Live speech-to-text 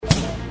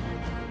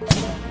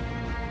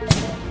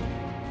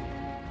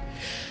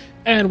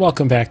And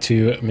welcome back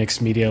to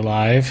Mixed Media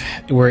Live.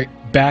 We're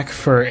back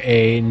for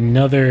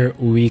another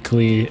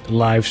weekly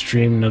live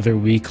stream, another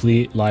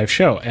weekly live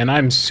show. And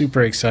I'm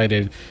super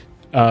excited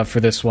for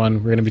this one.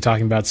 We're going to be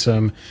talking about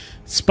some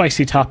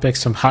spicy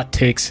topics, some hot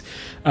takes.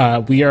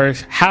 We are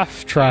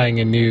half trying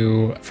a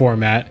new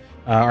format.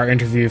 Our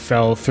interview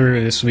fell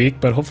through this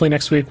week, but hopefully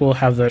next week we'll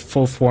have the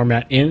full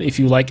format in. If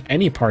you like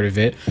any part of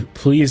it,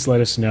 please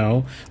let us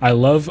know. I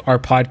love our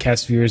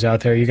podcast viewers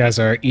out there. You guys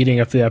are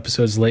eating up the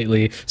episodes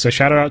lately. So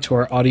shout out to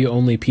our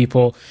audio-only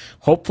people.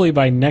 Hopefully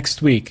by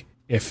next week,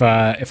 if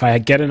I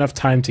get enough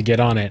time to get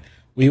on it,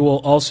 we will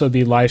also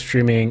be live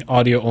streaming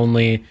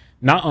audio-only,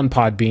 not on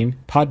Podbean.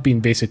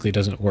 Podbean basically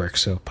doesn't work,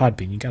 so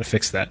Podbean, you got to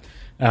fix that.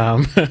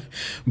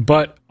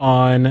 But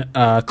on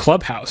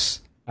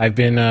Clubhouse. I've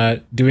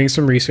been doing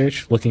some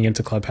research, looking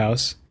into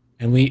Clubhouse,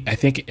 and I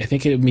think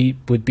it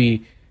would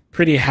be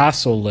pretty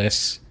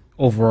hassleless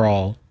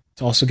overall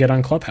to also get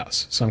on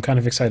Clubhouse. So I'm kind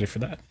of excited for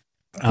that.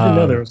 I didn't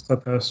know there was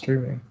Clubhouse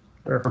streaming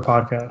or for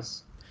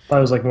podcasts. I thought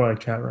it was like more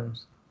like chat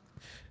rooms.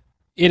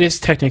 It is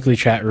technically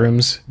chat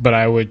rooms, but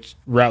I would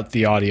route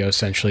the audio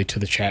essentially to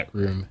the chat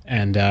room.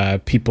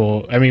 And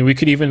people, I mean, we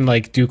could even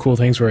like do cool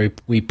things where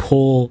we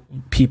pull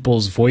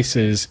people's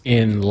voices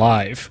in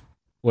live,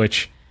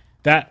 which.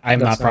 That I'm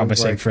not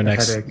promising for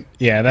next.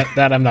 Yeah,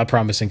 that I'm not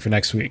promising for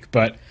next week.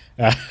 But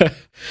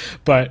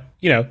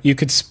you know, you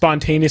could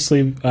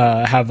spontaneously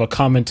have a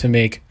comment to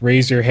make.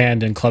 Raise your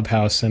hand in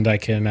Clubhouse, and I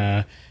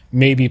can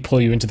maybe pull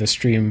you into the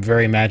stream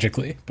very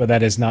magically. But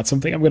that is not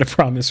something I'm going to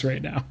promise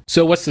right now.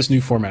 So what's this new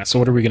format? So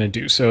what are we going to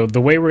do? So the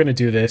way we're going to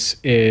do this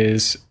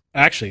is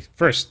actually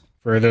first.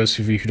 For those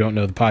of you who don't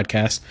know the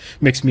podcast,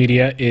 Mixed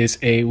Media is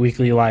a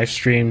weekly live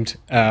streamed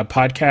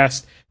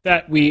podcast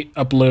that we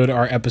upload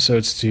our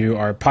episodes to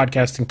our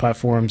podcasting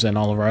platforms and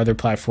all of our other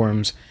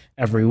platforms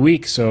every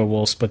week. So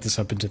we'll split this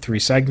up into 3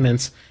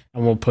 segments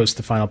and we'll post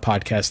the final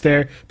podcast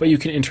there. But you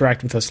can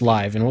interact with us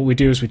live. And what we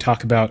do is we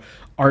talk about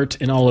art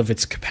in all of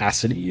its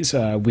capacities.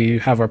 We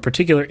have our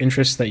particular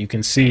interests that you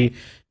can see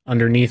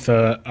underneath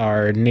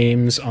our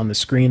names on the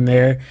screen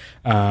there,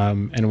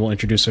 and we'll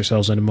introduce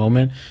ourselves in a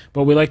moment.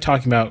 But we like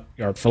talking about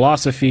art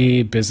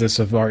philosophy, business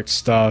of art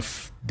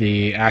stuff,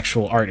 the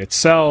actual art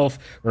itself,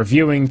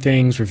 reviewing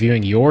things,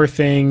 reviewing your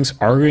things,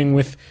 arguing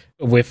with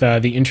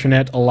the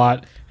internet a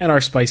lot, and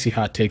our spicy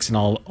hot takes and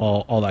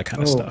all that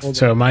kind of stuff.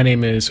 So my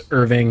name is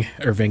Irving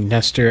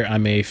Nestor.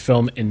 I'm a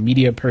film and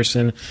media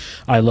person.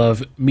 I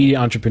love media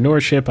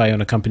entrepreneurship. I own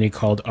a company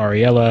called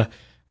Ariella.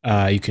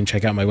 You can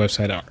check out my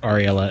website at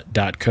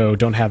ariella.co.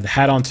 Don't have the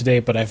hat on today,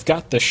 but I've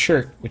got the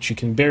shirt, which you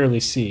can barely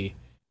see,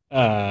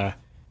 and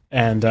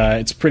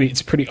it's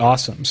pretty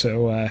awesome.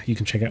 So you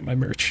can check out my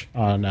merch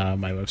on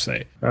my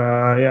website.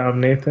 Yeah,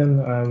 I'm Nathan.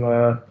 I'm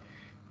a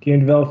game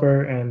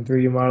developer and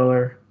 3D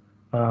modeler.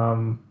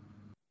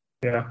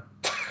 Yeah,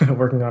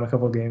 working on a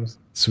couple of games.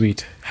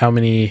 Sweet. How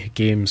many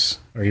games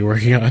are you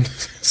working on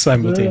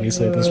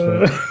simultaneously at this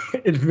point?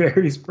 It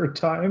varies per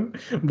time,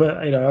 but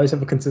I always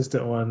have a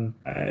consistent one.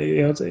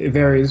 It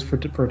varies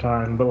per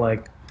time, but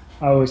like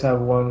I always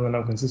have one that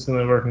I'm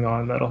consistently working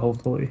on that'll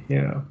hopefully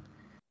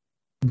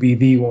be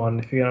the one.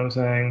 If you know what I'm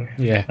saying?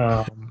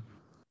 Yeah.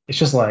 It's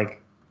just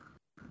like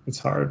it's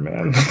hard,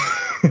 man.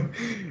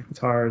 It's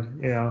hard.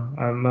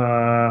 I'm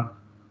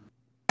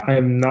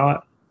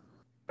not.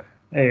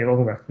 Hey,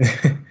 welcome back.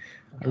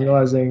 I'm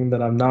realizing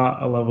that I'm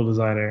not a level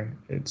designer.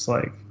 It's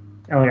like,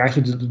 I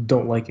actually just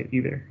don't like it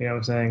either. You know what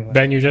I'm saying? Like,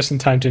 Ben, you're just in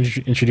time to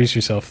introduce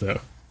yourself, though.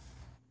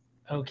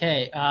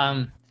 Okay.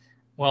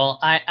 Well,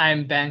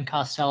 I'm Ben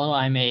Costello.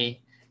 I'm a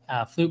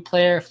flute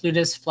player,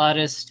 flutist,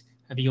 flautist,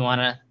 whatever you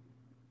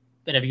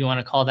want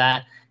to call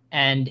that,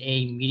 and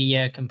a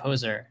media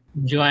composer.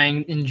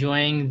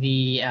 Enjoying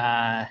the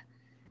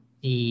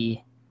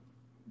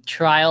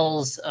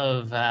trials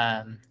of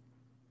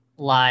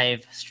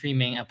live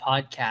streaming a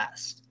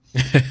podcast.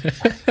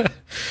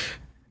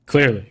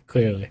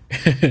 Clearly.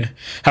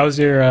 How was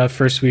your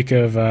first week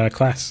of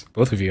class?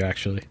 Both of you,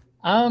 actually.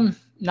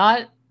 Not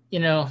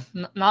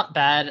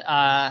bad.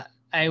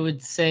 I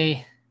would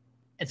say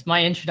it's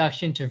my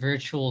introduction to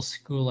virtual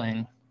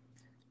schooling,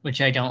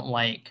 which I don't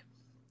like.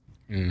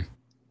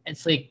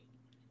 It's like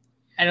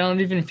I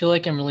don't even feel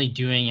like I'm really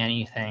doing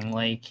anything.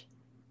 Like,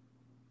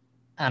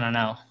 I don't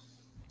know.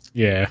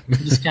 Yeah. I'm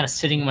just kind of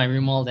sitting in my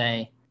room all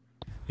day.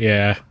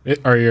 Yeah.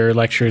 Are your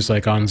lectures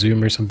like on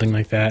Zoom or something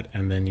like that,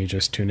 and then you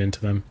just tune into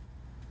them?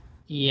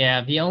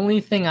 Yeah, the only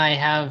thing I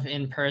have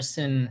in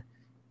person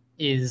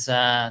is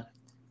like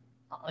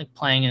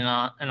playing in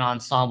an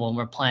ensemble, and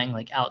we're playing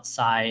like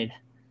outside,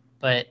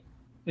 but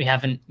we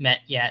haven't met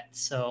yet,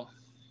 so.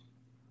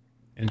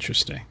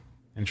 Interesting.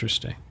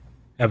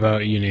 How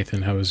about you,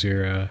 Nathan? How was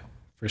your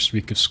first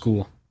week of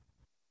school?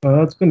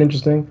 It's been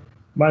interesting.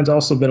 Mine's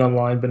also been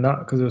online, but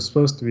not because it was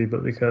supposed to be,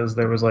 but because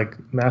there was like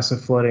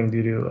massive flooding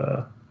due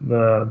to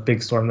the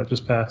big storm that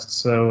just passed.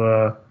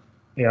 So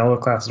all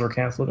the classes were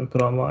canceled and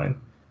put online.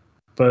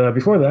 But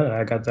before that,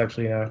 I got to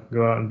actually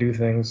go out and do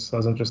things. So that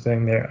was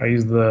interesting.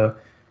 There's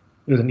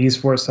an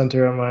esports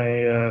center at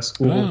my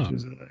school, which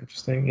is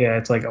interesting. Yeah,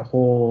 it's like a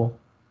whole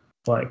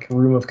like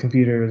room of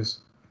computers,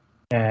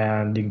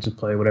 and you can just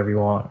play whatever you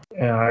want.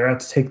 And I got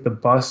to take the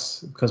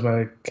bus because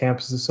my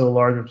campus is so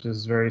large, which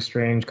is a very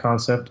strange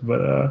concept.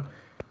 But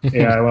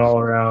yeah, I went all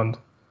around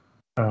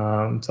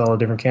to all the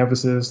different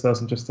campuses. So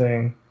that's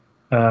interesting.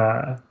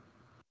 Uh,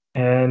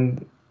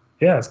 and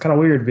yeah, it's kind of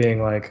weird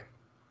being like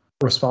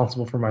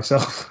responsible for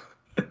myself,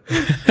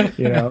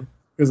 you know,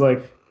 because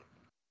like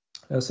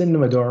I was sitting in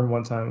my dorm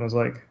one time. And I was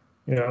like,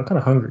 I'm kind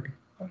of hungry.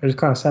 I just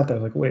kind of sat there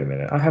like, wait a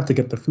minute, I have to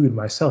get the food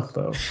myself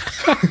though.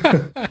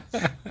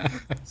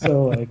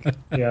 So like,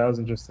 yeah, that was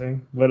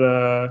interesting, but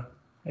I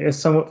guess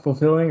somewhat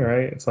fulfilling,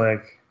 right? It's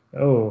like,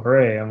 oh,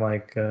 hooray, I'm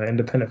like an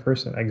independent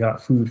person. I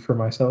got food for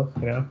myself.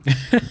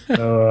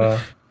 So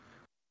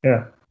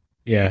yeah.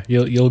 Yeah,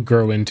 you'll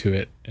grow into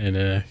it,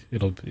 and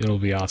it'll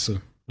be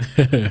awesome.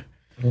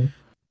 Mhm.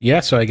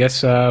 Yeah, so I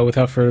guess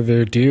without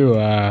further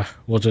ado,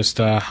 we'll just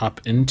hop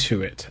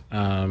into it.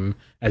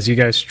 As you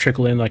guys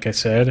trickle in, like I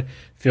said,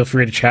 feel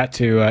free to chat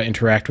to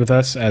interact with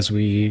us as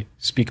we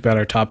speak about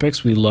our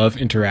topics. We love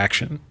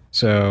interaction.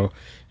 So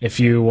if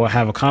you will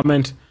have a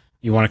comment,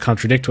 you want to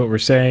contradict what we're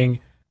saying,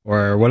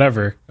 or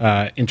whatever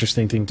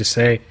interesting thing to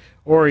say,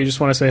 or you just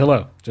want to say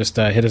hello, just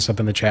hit us up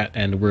in the chat,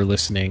 and we're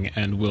listening,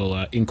 and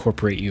we'll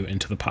incorporate you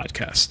into the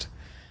podcast.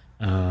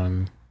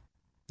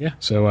 Yeah,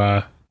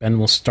 so Ben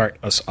will start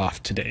us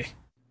off today.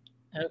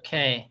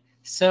 Okay,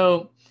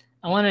 so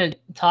I want to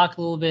talk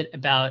a little bit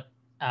about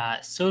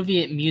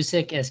Soviet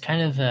music as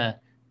kind of a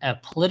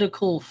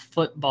political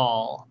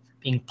football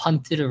being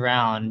punted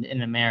around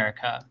in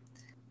America.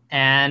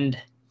 And,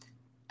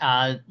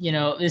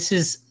 this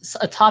is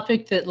a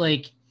topic that,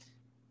 like,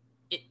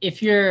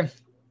 if you're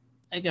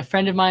like a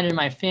friend of mine in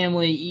my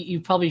family, you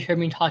probably heard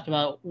me talk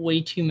about way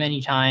too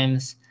many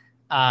times.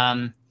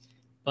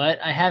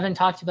 But I haven't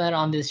talked about it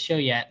on this show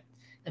yet.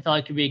 I felt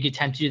like it would be a good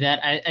time to do that.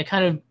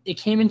 It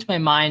came into my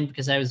mind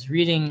because I was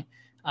reading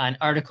an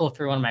article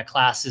for one of my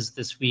classes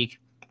this week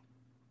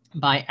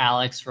by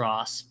Alex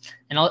Ross.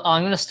 And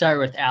I'm going to start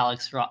with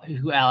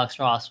who Alex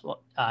Ross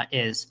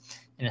is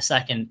in a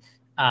second.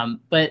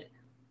 But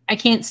I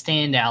can't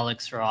stand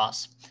Alex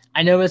Ross.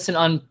 I know it's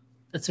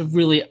a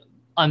really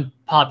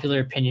unpopular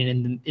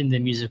opinion in the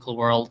musical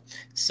world.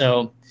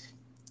 So,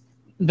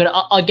 but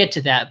I'll get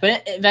to that.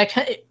 But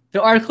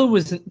the article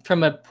was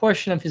from a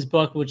portion of his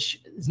book, which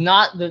is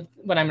not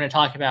what I'm going to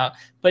talk about,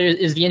 but it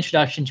is the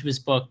introduction to his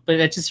book. But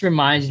it just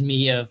reminded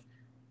me of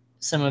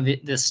some of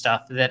this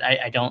stuff that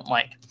I don't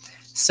like.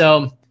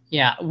 So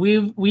yeah,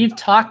 we've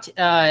talked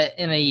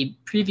in a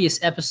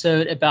previous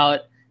episode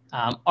about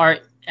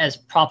art as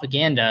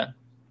propaganda,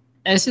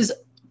 and this is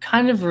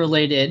kind of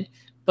related,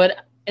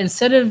 but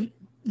instead of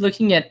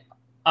looking at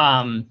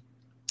I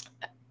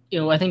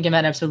think in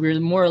that episode we were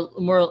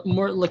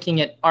more looking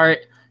at art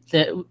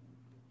that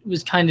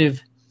was kind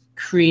of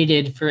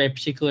created for a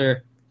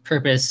particular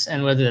purpose,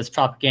 and whether that's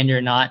propaganda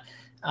or not.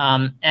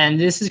 And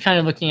this is kind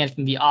of looking at it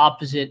from the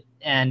opposite,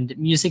 and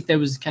music that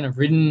was kind of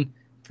written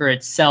for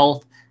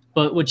itself,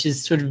 but which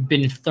has sort of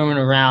been thrown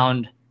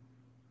around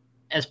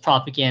as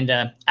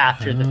propaganda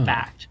after the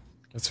fact.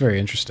 That's very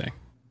interesting.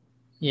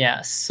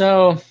 Yeah.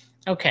 So,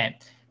 okay.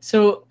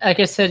 So, like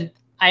I said,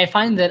 I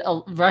find that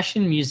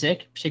Russian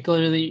music,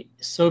 particularly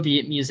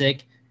Soviet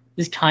music,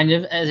 is kind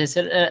of, as I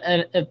said,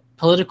 a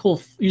political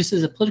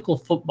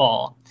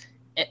football.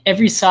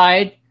 Every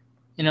side,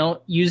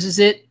 uses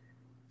it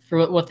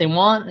for what they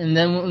want, and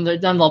then when they're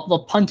done,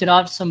 they'll punt it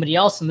off to somebody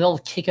else, and they'll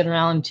kick it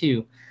around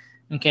too.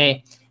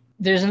 Okay,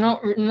 there's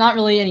not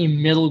really any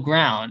middle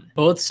ground.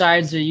 Both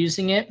sides are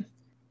using it,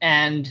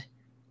 and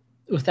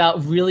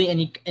without really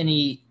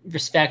any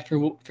respect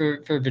for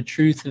the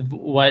truth of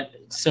what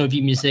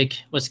Soviet music,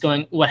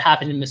 what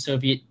happened in the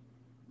Soviet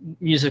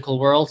musical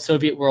world,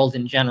 Soviet world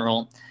in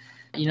general.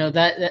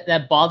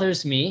 That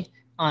bothers me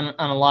on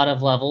a lot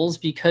of levels,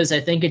 because I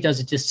think it does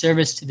a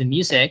disservice to the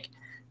music,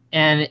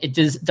 and it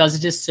does a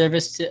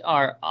disservice to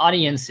our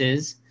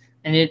audiences,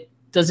 and it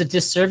does a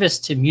disservice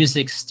to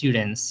music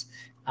students.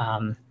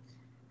 And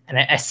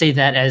I say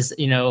that as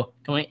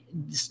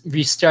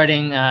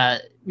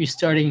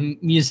restarting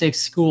music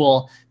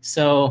school.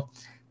 So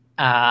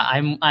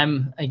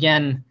I'm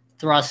again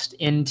thrust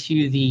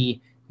into the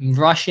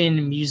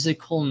Russian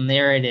musical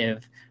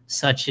narrative,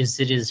 such as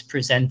it is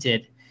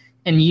presented.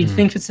 And you'd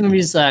think that some of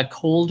these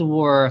Cold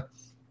War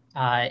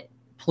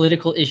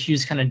political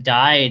issues kind of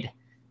died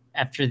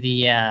after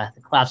the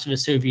collapse of the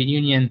Soviet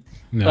Union,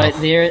 but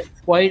they're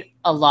quite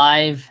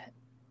alive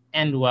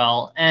and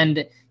well.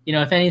 And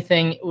if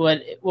anything,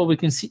 what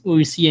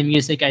we see in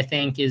music, I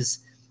think, is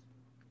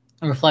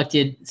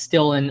reflected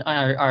still in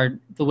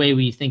the way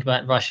we think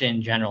about Russia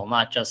in general,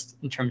 not just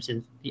in terms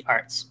of the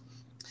arts.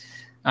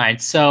 All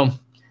right, so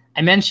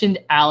I mentioned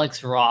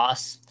Alex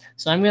Ross.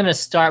 So I'm going to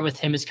start with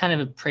him as kind of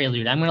a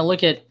prelude. I'm going to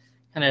look at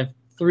kind of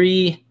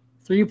three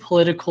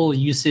political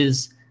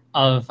uses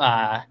of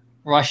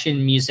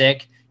Russian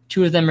music.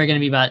 Two of them are going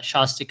to be about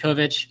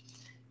Shostakovich,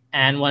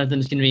 and one of them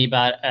is going to be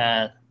about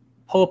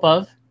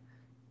Popov,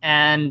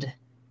 and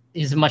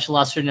he's a much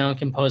lesser known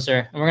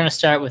composer. And we're going to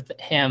start with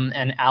him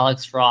and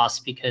Alex Ross,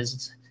 because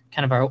it's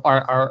kind of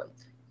our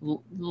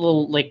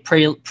little like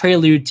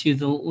prelude to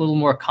the little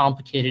more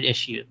complicated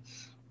issue.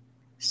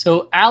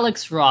 So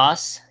Alex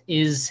Ross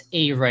is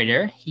a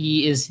writer.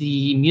 He is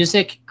the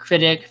music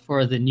critic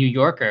for The New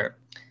Yorker.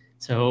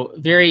 So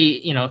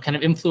very, kind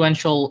of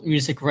influential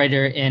music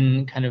writer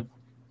in kind of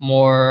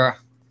more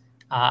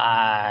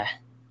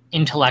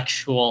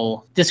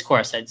intellectual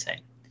discourse, I'd say.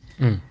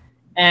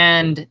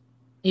 And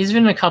he's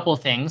written a couple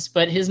of things,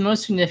 but his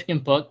most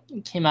significant book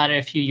came out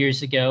a few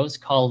years ago. It's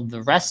called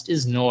The Rest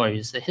is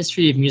Noise, The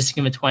History of Music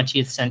in the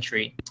 20th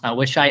Century,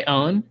 which I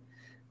own.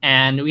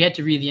 And we had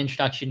to read the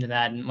introduction to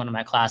that in one of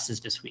my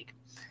classes this week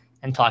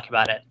and talk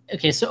about it.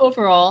 Okay, so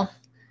overall,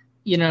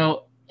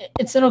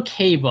 it's an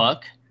okay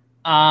book,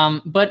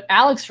 but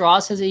Alex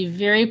Ross has a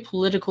very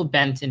political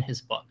bent in his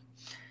book.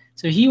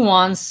 So he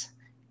wants,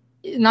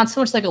 not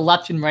so much like a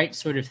left and right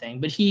sort of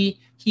thing, but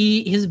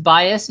his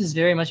bias is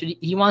very much,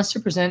 he wants to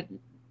present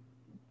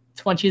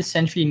 20th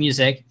century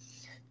music,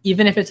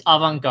 even if it's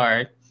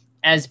avant-garde,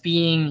 as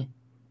being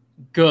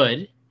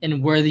good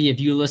and worthy of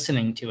you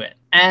listening to it.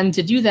 And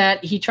to do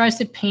that, he tries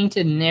to paint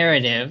a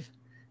narrative,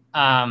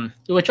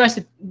 tries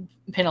to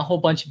paint a whole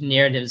bunch of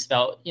narratives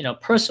about,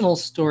 personal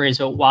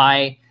stories about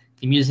why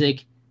the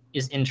music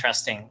is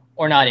interesting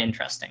or not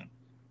interesting.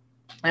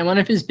 And one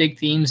of his big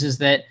themes is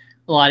that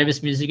a lot of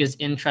his music is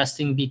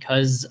interesting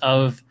because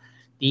of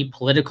the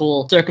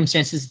political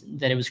circumstances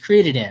that it was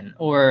created in,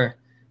 or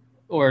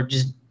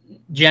just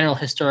general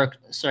historic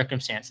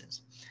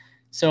circumstances.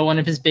 So one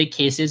of his big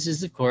cases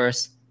is, of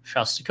course,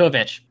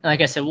 Shostakovich.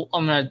 Like I said,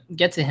 I'm going to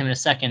get to him in a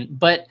second.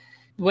 But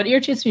what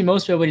irritates me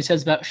most about what he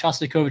says about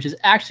Shostakovich is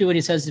actually what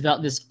he says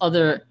about this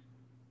other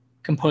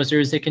composer,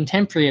 who's a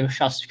contemporary of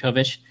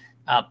Shostakovich,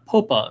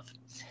 Popov.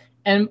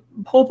 And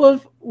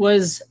Popov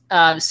was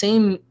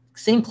same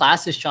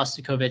class as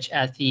Shostakovich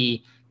at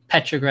the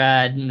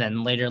Petrograd and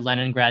then later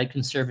Leningrad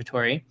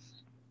Conservatory.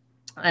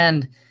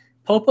 And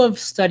Popov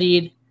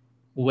studied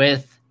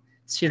with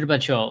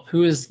Shcherbachov,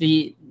 who is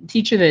the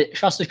teacher that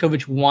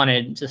Shostakovich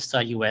wanted to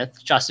study with.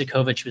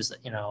 Shostakovich was,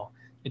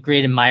 a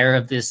great admirer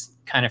of this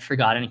kind of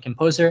forgotten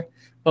composer.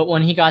 But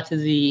when he got to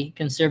the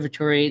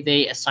conservatory,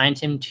 they assigned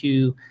him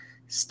to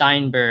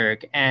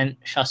Steinberg, and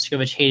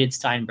Shostakovich hated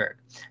Steinberg.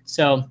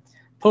 So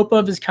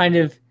Popov is kind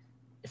of,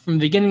 from the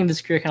beginning of his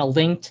career, kind of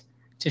linked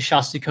to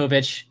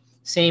Shostakovich,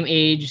 same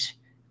age,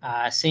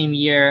 same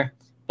year,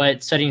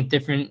 but studying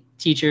different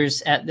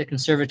teachers at the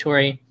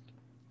conservatory.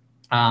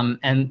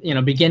 And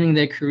beginning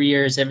their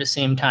careers at the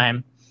same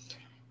time.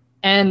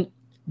 And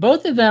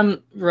both of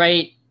them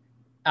write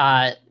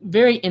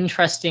very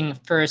interesting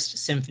first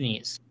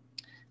symphonies.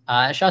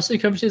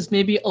 Shostakovich is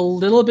maybe a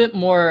little bit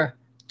more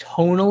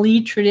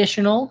tonally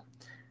traditional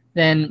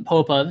than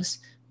Popov's,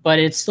 but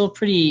it's still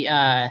pretty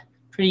kind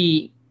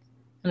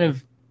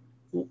of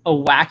a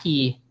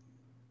wacky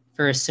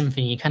first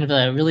symphony, kind of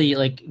a really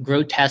like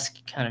grotesque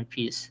kind of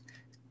piece.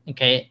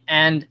 Okay,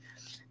 and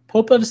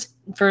Popov's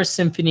First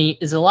Symphony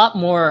is a lot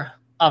more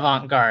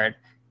avant-garde,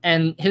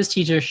 and his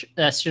teacher,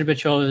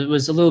 Shcherbachov,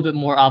 was a little bit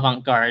more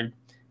avant-garde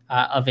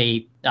of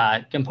a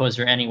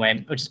composer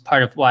anyway, which is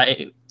part of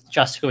why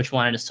Shostakovich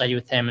wanted to study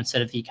with him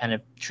instead of the kind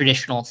of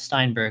traditional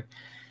Steinberg.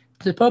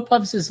 So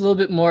Popov's is a little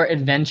bit more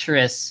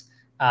adventurous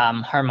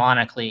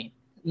harmonically,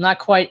 not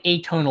quite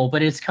atonal,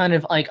 but it's kind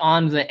of like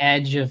on the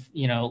edge of,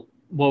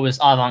 what was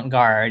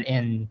avant-garde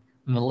in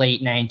the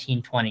late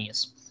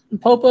 1920s.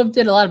 Popov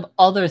did a lot of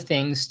other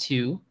things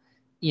too.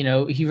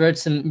 He wrote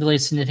some really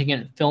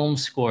significant film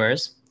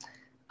scores.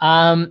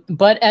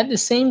 But at the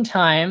same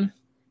time,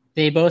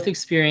 they both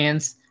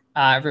experienced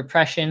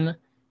repression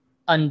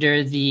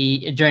during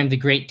the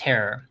Great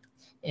Terror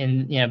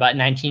in about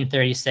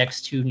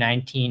 1936 to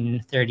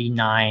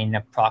 1939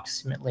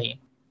 approximately.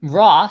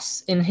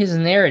 Ross, in his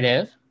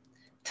narrative,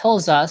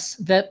 tells us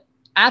that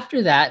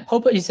after that,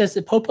 he says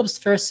that Popov's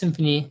First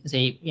Symphony is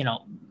a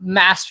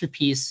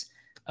masterpiece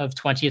of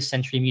 20th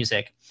century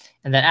music,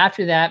 and that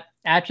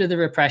after the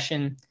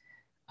repression,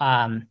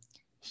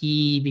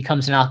 he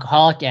becomes an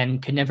alcoholic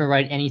and could never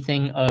write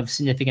anything of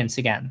significance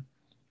again.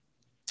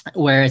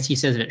 Whereas he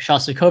says that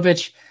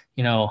Shostakovich,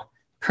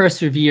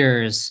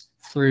 perseveres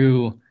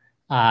through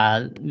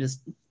this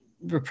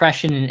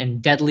repression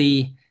and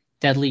deadly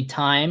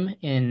time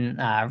in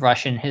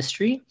Russian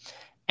history,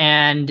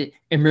 and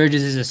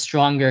emerges as a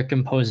stronger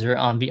composer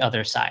on the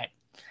other side.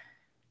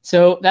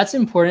 So that's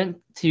important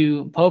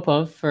to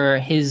Popov for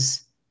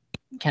his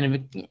kind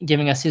of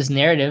giving us his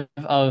narrative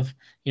of,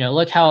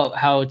 look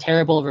how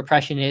terrible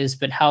repression is,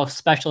 but how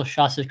special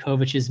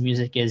Shostakovich's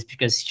music is,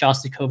 because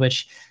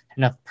Shostakovich had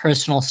enough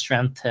personal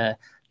strength to,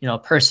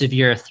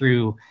 persevere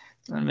through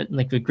maybe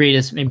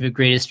the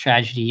greatest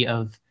tragedy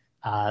of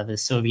the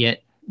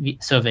Soviet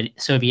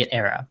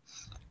era.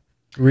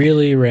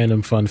 Really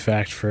random fun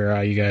fact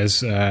for you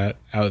guys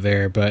out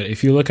there, but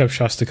if you look up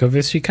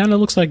Shostakovich, he kind of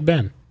looks like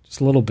Ben,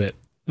 just a little bit.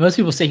 Most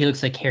people say he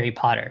looks like Harry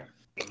Potter.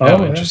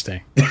 Oh,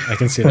 interesting. I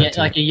can see that. Yeah, too.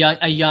 Like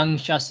a young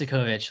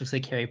Shostakovich looks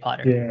like Harry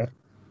Potter. Yeah.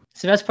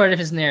 So that's part of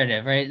his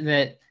narrative, right?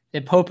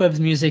 That Popov's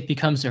music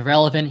becomes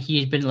irrelevant. He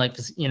had been like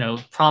this,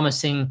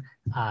 promising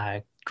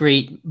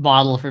great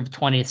model for the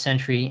 20th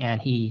century,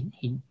 and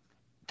he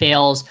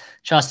fails.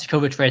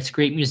 Shostakovich writes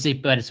great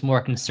music, but it's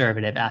more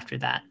conservative after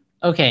that.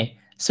 Okay,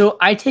 so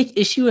I take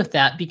issue with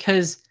that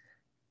because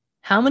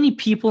how many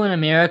people in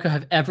America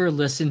have ever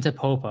listened to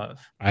Popov?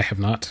 I have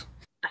not.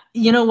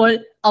 You know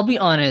what? I'll be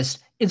honest.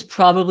 It's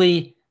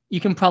probably, you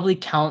can probably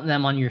count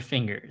them on your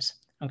fingers.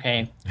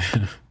 Okay.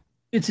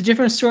 It's a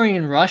different story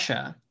in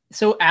Russia.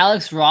 So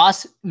Alex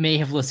Ross may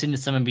have listened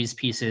to some of these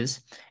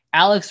pieces.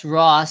 Alex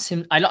Ross,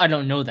 I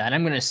don't know that.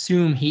 I'm going to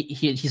assume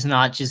he's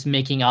not just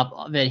making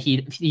up that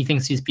he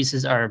thinks these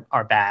pieces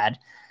are bad.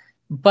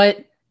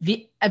 But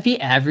the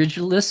average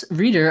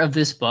reader of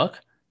this book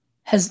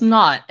has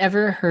not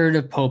ever heard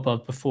of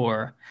Popov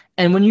before.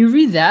 And when you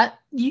read that,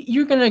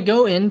 you're going to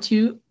go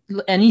into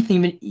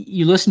anything that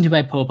you listen to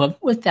by Popov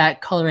with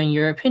that coloring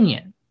your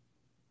opinion.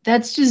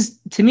 That's just,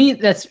 to me,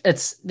 that's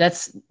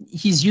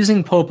he's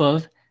using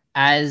Popov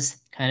as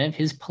kind of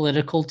his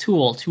political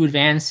tool to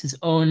advance his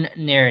own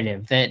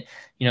narrative that,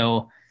 you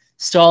know,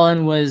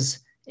 Stalin was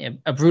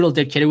a brutal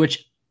dictator,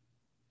 which,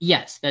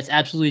 yes, that's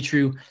absolutely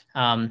true.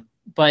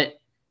 But,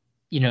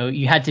 you know,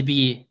 you had to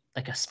be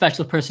like a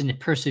special person to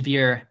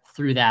persevere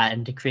through that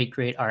and to create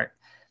great art.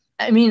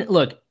 I mean,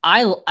 look,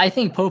 I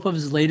think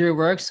Popov's later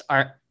works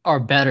are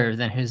better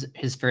than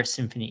his first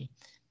symphony.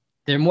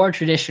 They're more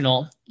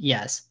traditional,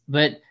 yes,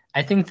 but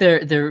I think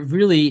they're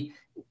really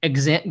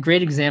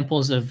great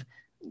examples of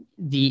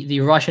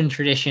the Russian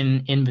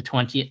tradition in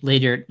the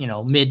later, you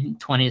know, mid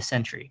 20th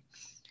century.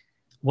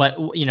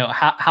 What, you know,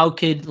 how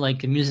could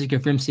like the music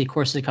of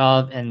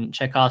Rimsky-Korsakov and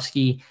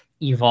Tchaikovsky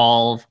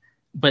evolve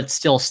but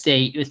still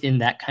stay within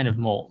that kind of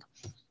mold?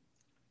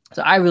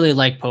 So I really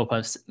like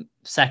Popov's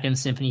Second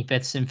Symphony,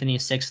 Fifth Symphony,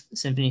 Sixth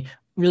Symphony,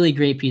 really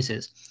great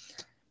pieces,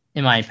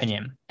 in my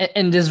opinion.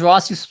 And does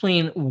Ross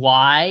explain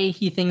why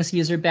he thinks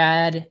these are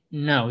bad?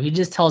 No, he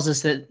just tells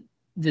us that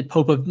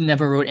Popov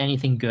never wrote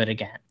anything good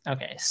again.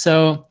 Okay,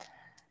 so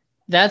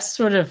that's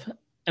sort of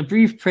a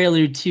brief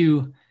prelude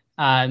to,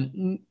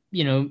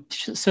 you know,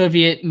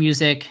 Soviet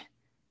music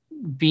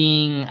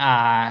being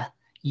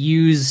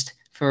used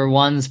for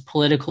one's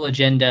political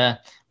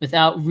agenda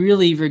without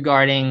really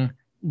regarding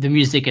the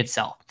music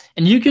itself.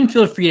 And you can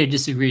feel free to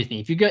disagree with me.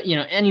 If you got, you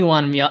know,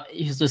 anyone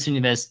who's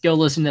listening to this, go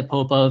listen to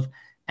Popov,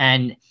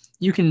 and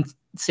you can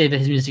say that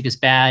his music is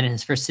bad and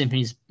his first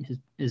symphony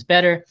is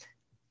better.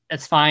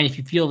 That's fine if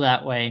you feel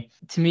that way.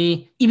 To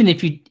me, even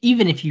if you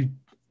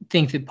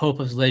think that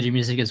Popov's later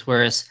music is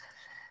worse,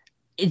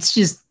 it's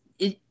just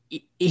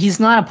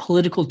he's not a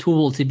political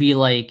tool to be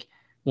like,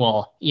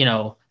 well, you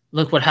know,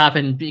 look what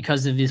happened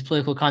because of these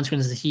political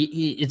consequences.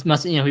 He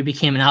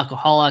became an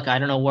alcoholic. I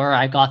don't know where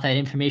I got that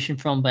information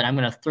from, but I'm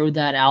going to throw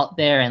that out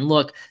there. And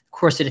look, of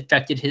course, it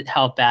affected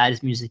how bad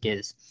his music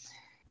is.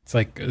 It's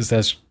like, is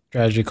that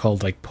strategy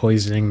called like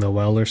poisoning the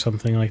well or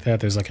something like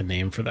that? There's like a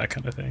name for that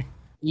kind of thing.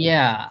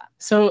 Yeah.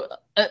 So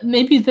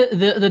maybe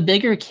the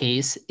bigger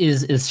case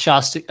is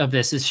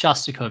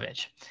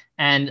Shostakovich.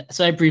 And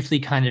so I briefly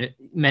kind of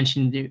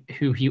mentioned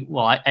who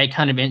I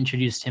kind of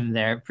introduced him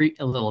there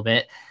a little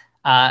bit.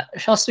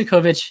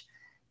 Shostakovich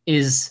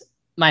is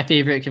my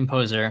favorite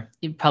composer,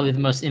 probably the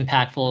most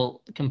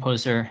impactful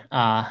composer,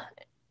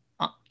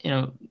 you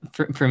know,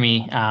 for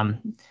me.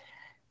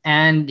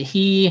 And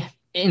he,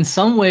 in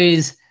some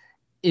ways,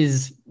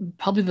 is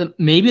probably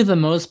maybe the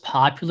most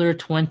popular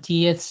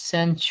 20th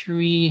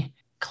century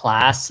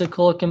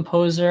classical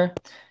composer.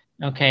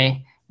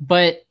 Okay,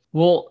 but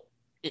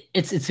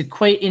it's a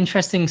quite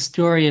interesting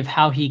story of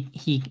how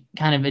he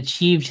kind of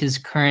achieved his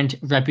current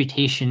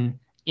reputation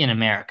in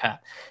America.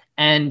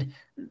 And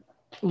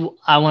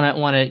I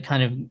want to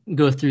kind of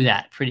go through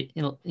that pretty,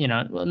 you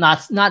know,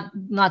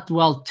 not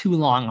dwell too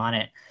long on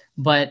it,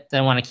 but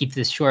I want to keep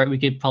this short. We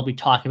could probably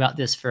talk about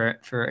this for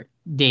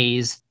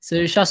days.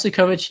 So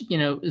Shostakovich, you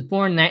know, was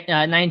born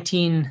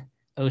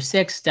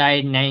 1906,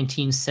 died in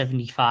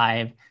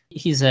 1975.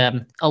 He's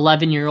a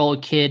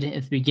 11-year-old kid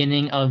at the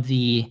beginning of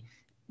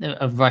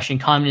Russian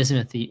communism,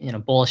 at the, you know,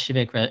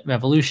 Bolshevik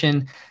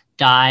Revolution,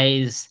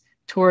 dies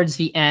towards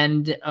the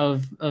end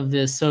of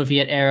the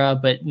Soviet era,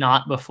 but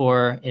not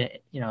before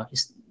it, you know,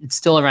 it's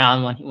still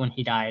around when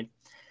he died.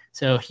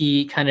 So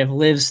he kind of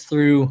lives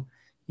through,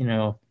 you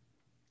know,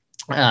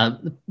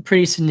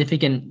 pretty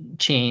significant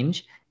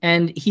change.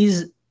 And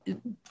he's,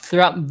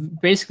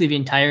 throughout basically the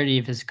entirety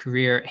of his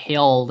career,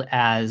 hailed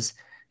as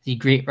the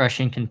great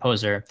Russian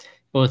composer,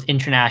 both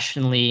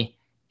internationally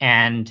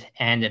and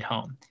at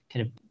home.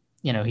 Kind of,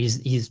 you know,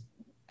 he's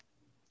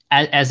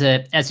as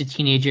a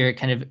teenager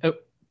kind of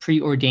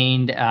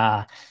preordained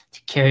to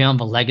carry on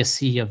the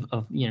legacy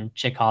of you know,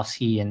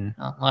 Tchaikovsky and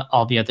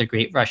all the other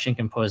great Russian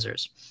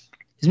composers.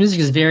 His music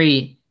is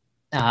very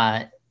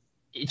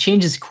it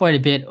changes quite a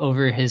bit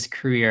over his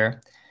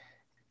career.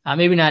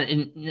 Maybe not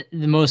in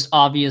the most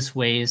obvious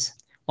ways.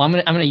 Well,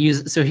 I'm gonna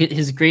use, so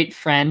his great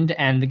friend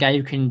and the guy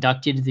who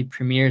conducted the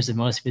premieres of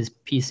most of his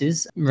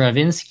pieces,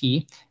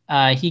 Ravinsky,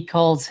 he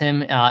calls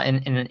him in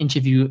an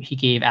interview he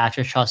gave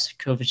after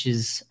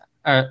Shostakovich's,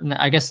 or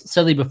I guess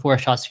slightly before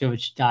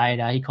Shostakovich died,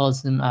 he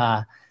calls him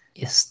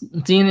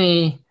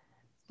Istiny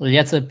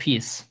Lietza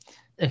Peace.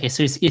 Okay,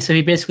 so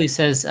he basically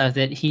says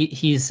that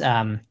he's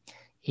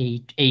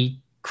a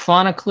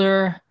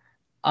chronicler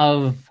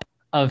of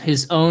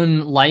his own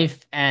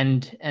life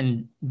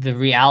and the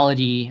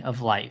reality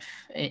of life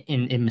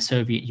in the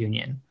Soviet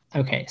Union.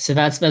 Okay, so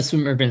that's what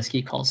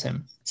Urbansky calls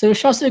him. So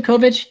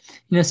Shostakovich,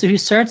 so he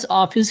starts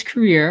off his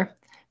career,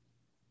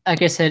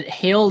 like I said,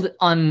 hailed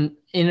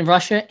in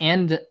Russia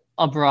and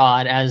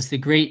abroad as the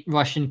great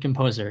Russian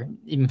composer,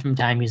 even from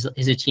the time he's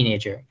a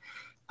teenager.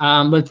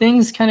 But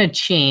things kind of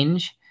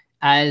change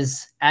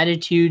as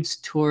attitudes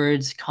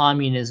towards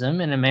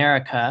communism in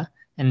America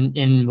and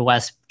in the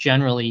West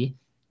generally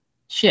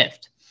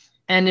shift.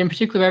 And in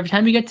particular, every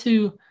time we get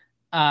to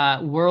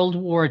World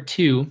War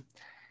II,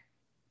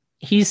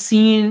 he's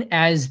seen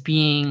as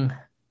being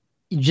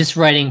just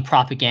writing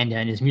propaganda,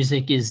 and his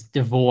music is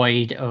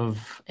devoid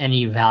of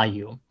any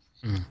value.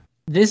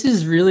 This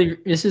is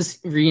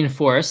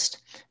reinforced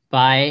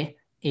by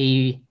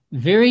a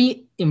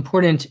very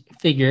important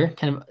figure,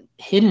 kind of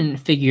hidden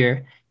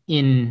figure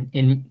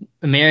in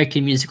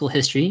American musical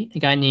history, a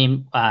guy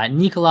named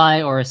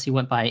Nikolai, or as he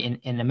went by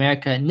in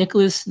America,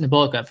 Nicholas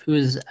Nabokov, who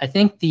is, I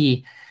think,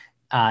 the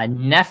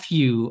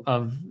nephew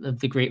of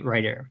the great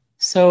writer.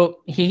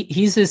 So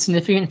he's a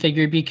significant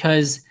figure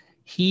because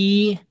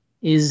he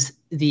is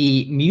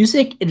the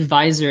music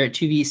advisor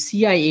to the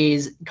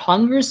CIA's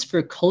Congress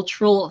for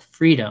Cultural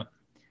Freedom.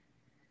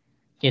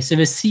 Okay, so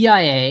the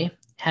CIA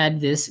had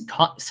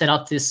set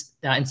up this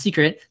in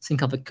secret thing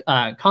called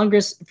the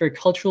Congress for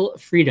Cultural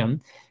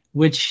Freedom,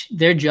 which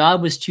their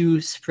job was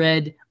to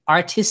spread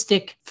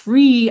artistic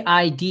free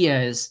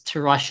ideas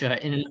to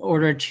Russia in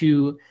order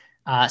to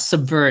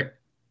subvert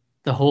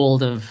the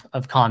hold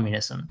of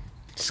communism.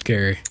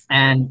 Scary.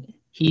 And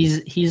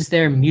he's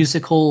their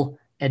musical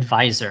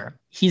advisor.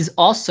 He's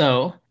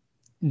also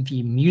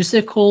the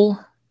musical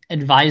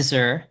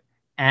advisor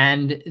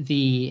and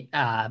the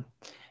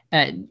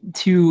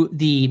to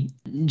the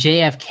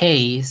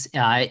JFK's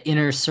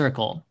inner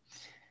circle.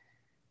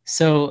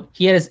 So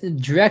he has a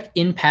direct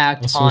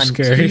impact on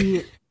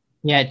two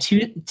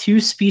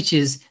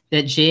speeches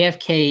that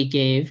JFK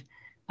gave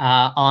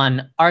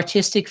on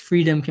artistic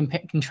freedom,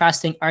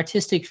 contrasting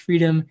artistic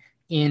freedom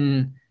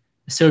in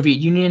the Soviet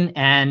Union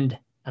and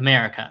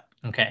America.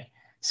 Okay,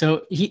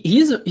 so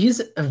he's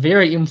a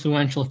very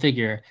influential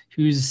figure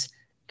who's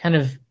kind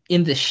of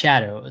in the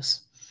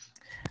shadows.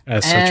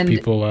 As such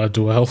people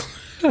dwell.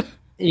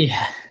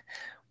 Yeah.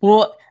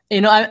 Well,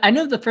 I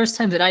know the first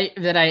time that I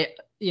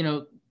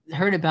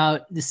heard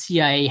about the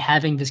CIA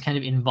having this kind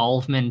of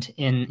involvement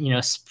in,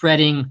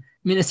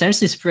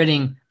 essentially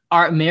spreading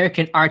our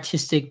American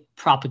artistic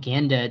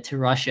propaganda to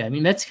Russia. I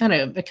mean, that's kind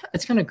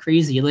of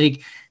crazy.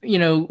 Like,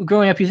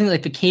 growing up, you think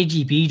like the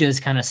KGB does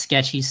kind of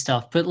sketchy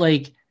stuff, but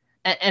like,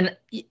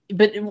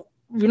 but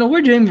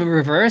we're doing the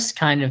reverse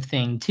kind of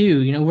thing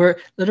too. We're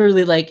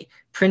literally like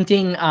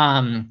printing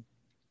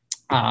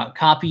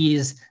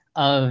copies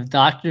of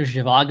Dr.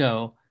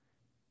 Zhivago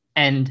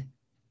and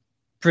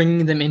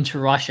bringing them into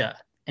Russia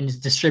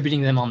and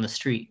distributing them on the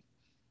street,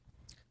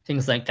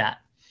 things like that.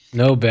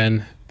 No,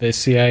 Ben, the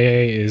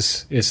CIA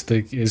is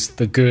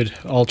the good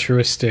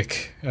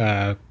altruistic.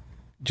 They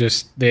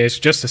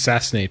just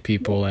assassinate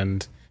people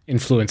and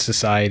influence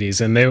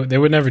societies, and they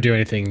would never do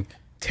anything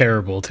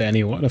terrible to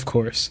anyone, of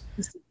course.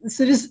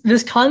 So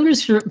this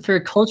Congress for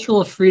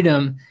Cultural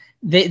Freedom,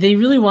 they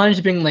really wanted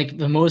to bring like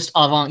the most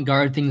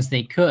avant-garde things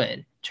they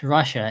could to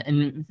Russia,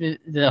 and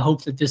the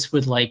hope that this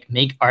would like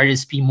make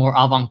artists be more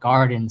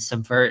avant-garde and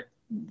subvert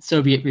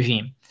Soviet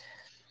regime.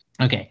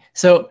 Okay,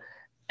 so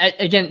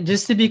again,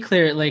 just to be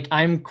clear, like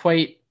I'm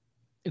quite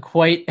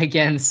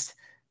against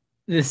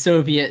the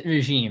Soviet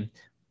regime.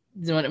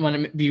 I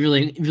want to be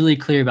really, really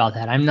clear about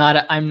that. I'm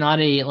not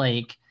a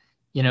like,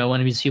 one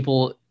of these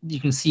people. You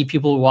can see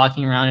people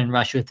walking around in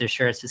Russia with their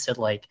shirts that said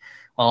like,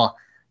 well,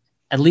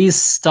 at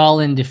least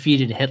Stalin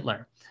defeated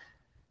Hitler.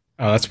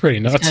 Oh, that's pretty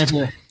nuts.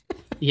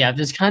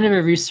 There's kind of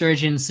a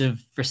resurgence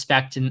of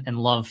respect and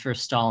love for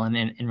Stalin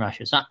in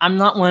Russia. So I'm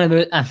not one of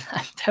those. I'm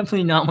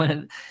definitely not one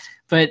of.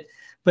 But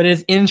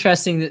it's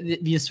interesting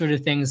that these sort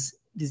of things,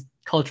 these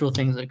cultural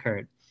things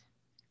occurred.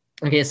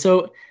 Okay,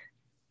 so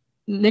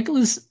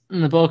Nicholas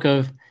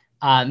Nabokov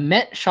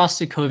met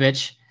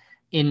Shostakovich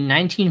in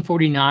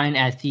 1949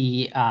 at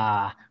the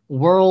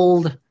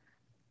World,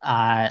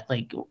 I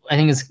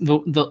think it's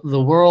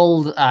the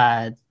World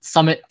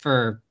Summit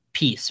for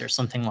Peace or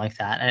something like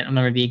that. I don't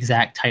remember the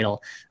exact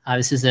title.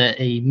 This is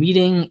a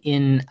meeting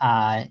in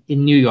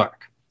New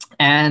York,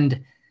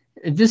 and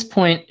at this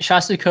point,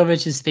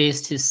 Shostakovich has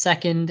faced his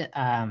second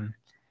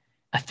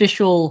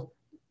official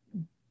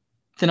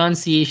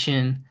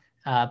denunciation,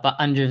 but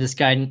under this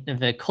guidance of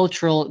the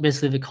cultural,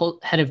 basically the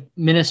head of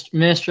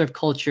Minister of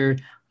Culture,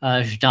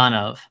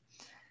 Zhdanov,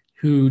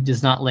 who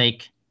does not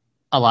like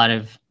a lot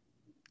of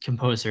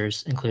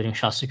composers, including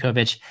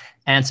Shostakovich,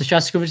 and so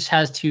Shostakovich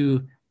has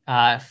to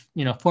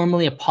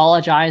formally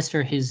apologize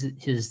for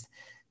his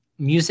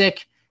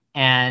music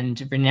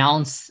and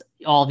renounce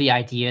all the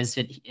ideas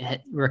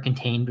that were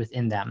contained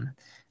within them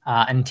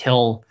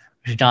until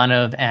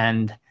Zhdanov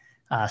and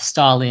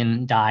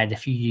Stalin died a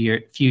few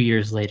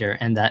years later,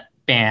 and that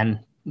ban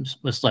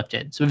was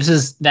lifted. So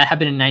that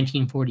happened in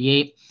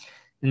 1948,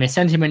 and they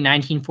sent him in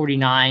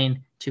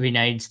 1949 to the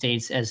United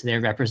States as their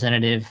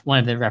representative, one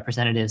of their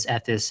representatives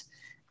at this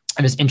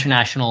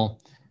international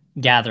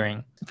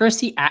gathering. First,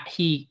 he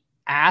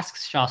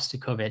asks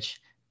Shostakovich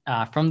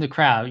from the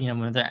crowd,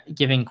 when they're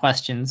giving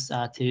questions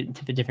to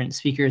the different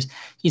speakers.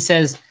 He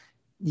says,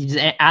 you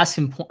just ask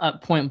him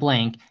point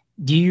blank,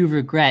 do you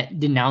regret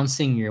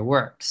denouncing your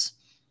works?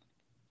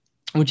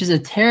 Which is a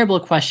terrible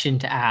question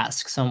to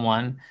ask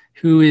someone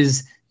who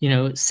is,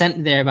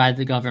 sent there by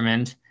the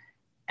government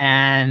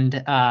and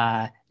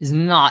is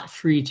not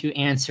free to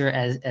answer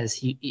as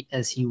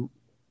he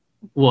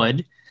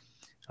would.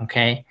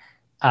 Okay,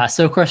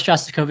 so of course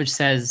Shostakovich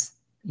says,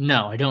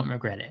 "No, I don't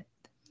regret it,"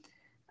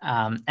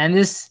 and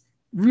this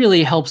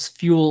really helps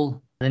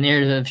fuel the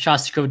narrative of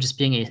Shostakovich as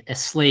being a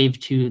slave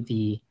to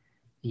the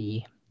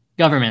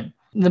government.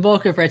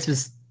 Nabokov writes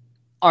this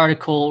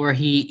article where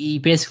he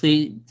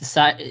basically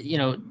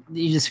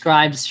he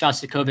describes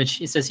Shostakovich.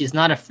 He says he's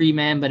not a free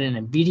man, but an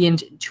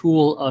obedient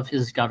tool of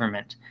his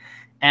government,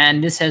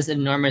 and this has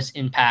enormous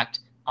impact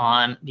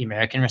on the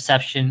American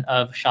reception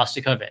of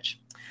Shostakovich.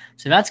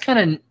 So that's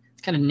kind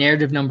of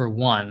narrative number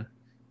one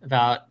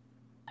about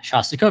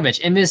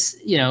Shostakovich, and this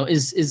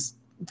is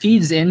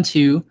feeds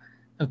into,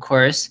 of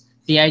course,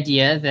 the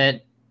idea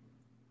that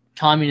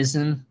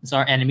communism is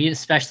our enemy,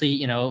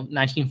 especially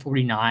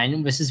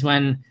 1949. This is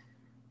when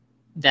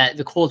that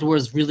the Cold War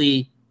is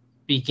really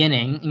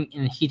beginning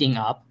and heating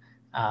up.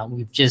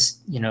 We've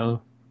just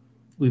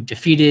we've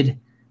defeated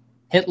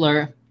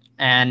Hitler,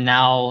 and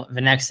now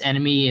the next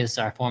enemy is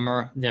our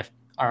former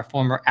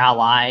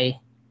ally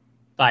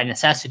by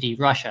necessity,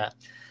 Russia.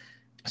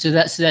 So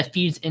that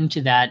feeds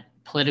into that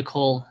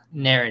political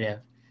narrative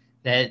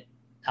that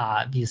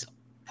these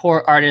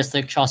poor artists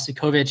like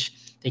Shostakovich,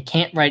 they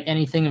can't write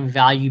anything of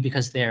value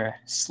because they're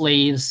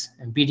slaves,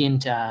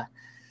 obedient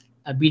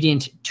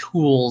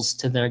tools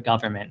to their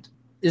government.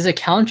 There's a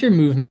counter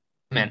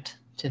movement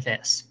to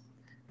this,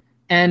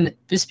 and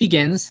this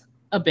begins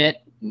a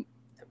bit.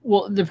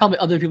 Well, there are probably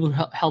other people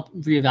who help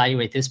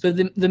reevaluate this, but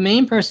the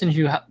main person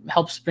who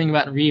helps bring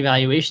about a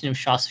reevaluation of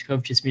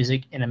Shostakovich's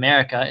music in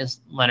America is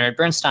Leonard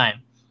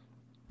Bernstein.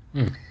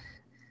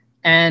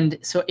 And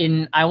so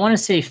I want to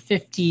say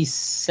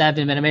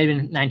 57, but it may have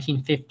been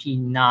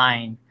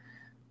 1959,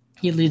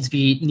 he leads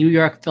the New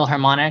York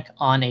Philharmonic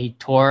on a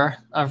tour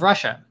of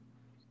Russia.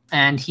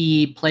 And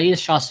he plays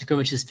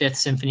Shostakovich's Fifth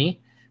Symphony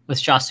with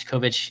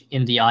Shostakovich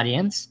in the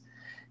audience.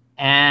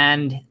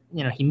 And,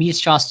 he meets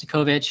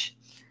Shostakovich.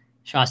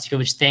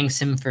 Shostakovich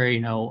thanks him for,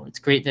 it's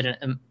great that,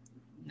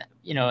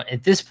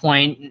 at this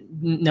point,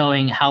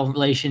 knowing how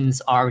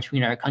relations are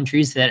between our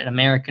countries, that an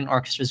American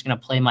orchestra is going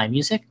to play my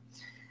music.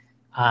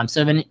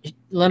 So then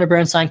Leonard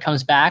Bernstein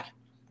comes back,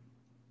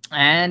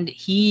 and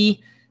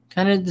he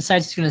kind of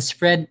decides he's going to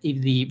spread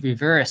the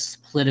reverse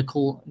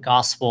political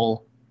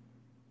gospel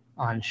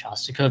on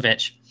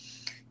Shostakovich,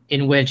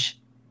 in which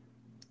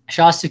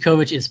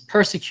Shostakovich is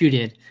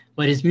persecuted,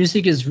 but his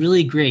music is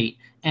really great.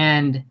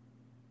 And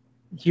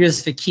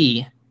here's the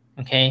key,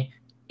 okay?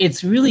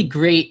 It's really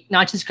great,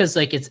 not just because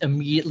it's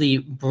immediately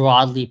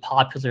broadly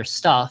popular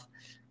stuff,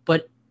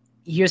 but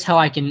here's how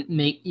I can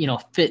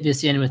fit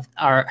this in with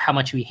how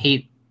much we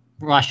hate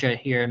Russia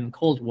here in the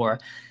Cold War.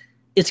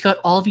 It's got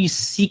all these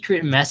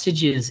secret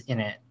messages in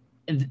it.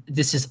 And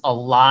this is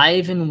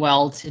alive and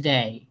well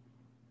today.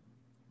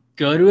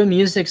 Go to a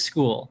music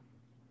school,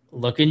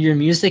 look in your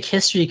music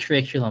history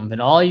curriculum that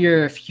all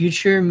your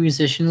future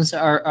musicians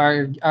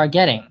are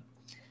getting.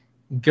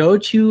 Go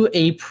to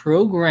a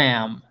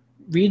program,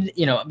 read,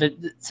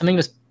 something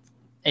was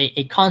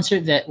a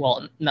concert that,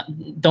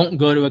 don't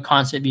go to a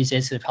concert these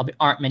days, because there probably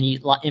aren't many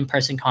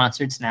in-person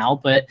concerts now,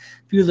 but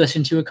if you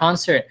listen to a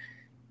concert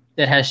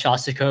that has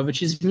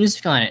Shostakovich's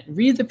music on it,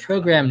 read the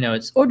program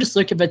notes, or just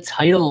look at the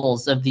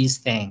titles of these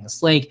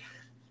things. Like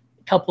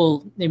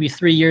maybe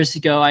 3 years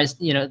ago,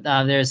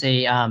 there's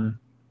a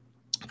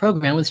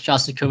program with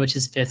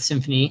Shostakovich's Fifth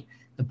Symphony,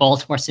 the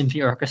Baltimore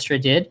Symphony Orchestra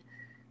did,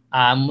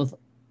 with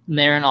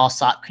Marin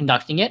Alsop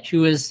conducting it,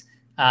 who is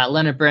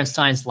Leonard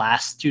Bernstein's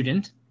last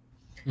student.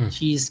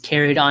 She's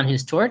carried on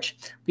his torch.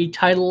 The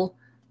title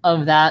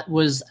of that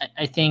was,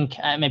 I think,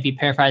 I might be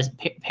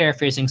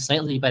paraphrasing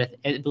slightly, but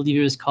I believe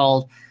it was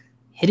called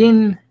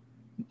Hidden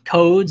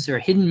Codes or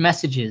Hidden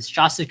Messages,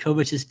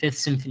 Shostakovich's Fifth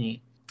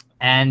Symphony.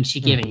 And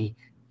she gave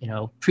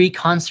a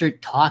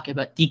pre-concert talk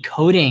about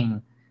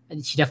decoding.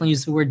 She definitely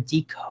used the word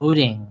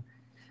decoding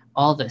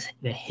all the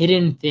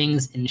hidden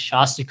things in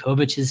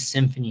Shostakovich's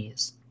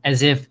symphonies,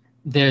 as if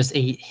there's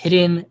a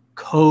hidden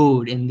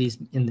code in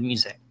the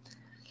music.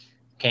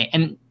 Okay,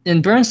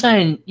 and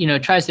Bernstein,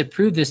 tries to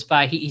prove this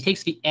by he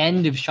takes the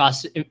end of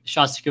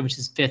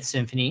Shostakovich's Fifth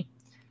Symphony,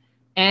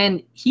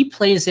 and he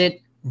plays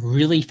it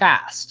really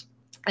fast.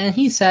 And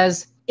he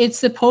says it's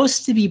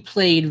supposed to be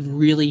played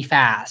really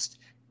fast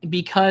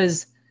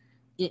because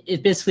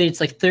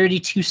it's like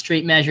 32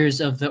 straight measures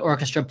of the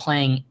orchestra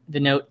playing the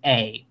note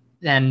A,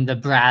 then the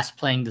brass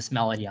playing this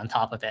melody on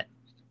top of it.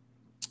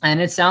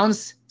 And it's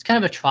kind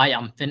of a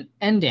triumphant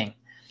ending.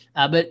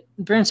 But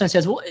Bernstein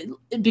says, well,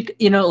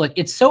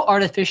 it's so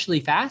artificially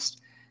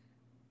fast,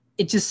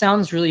 it just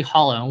sounds really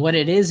hollow. And what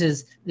it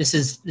is this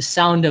is the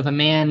sound of a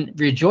man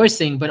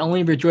rejoicing, but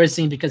only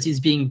rejoicing because he's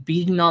being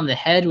beaten on the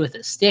head with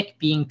a stick,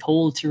 being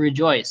told to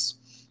rejoice.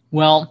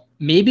 Well,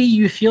 maybe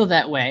you feel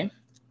that way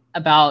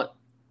about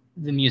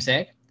the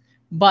music,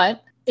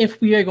 but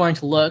if we are going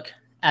to look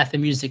at the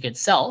music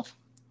itself,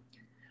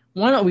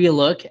 why don't we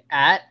look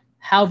at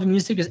how the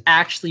music is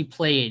actually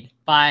played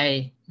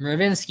by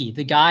Mravinsky,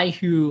 the guy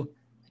who,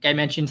 like I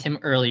mentioned him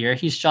earlier,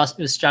 was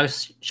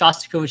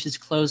Shostakovich's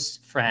close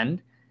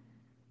friend,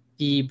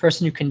 the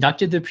person who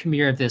conducted the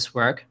premiere of this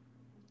work,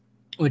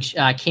 which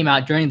came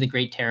out during the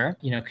Great Terror,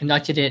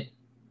 conducted it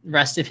the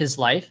rest of his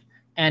life,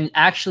 and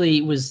actually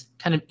was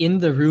kind of in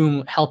the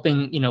room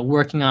helping,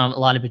 working on a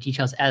lot of the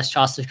details as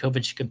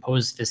Shostakovich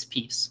composed this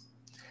piece.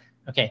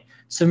 Okay,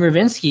 so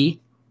Mravinsky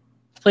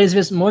plays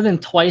this more than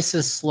twice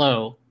as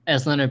slow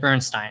as Leonard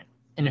Bernstein.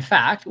 And in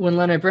fact, when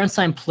Leonard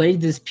Bernstein played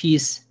this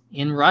piece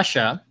in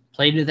Russia,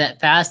 played with that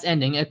fast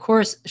ending, of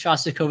course,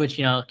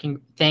 Shostakovich,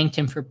 thanked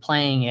him for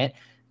playing it.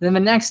 Then the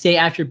next day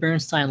after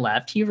Bernstein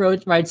left, he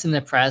writes in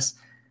the press,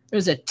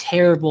 "There's a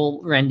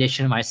terrible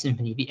rendition of my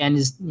symphony. The end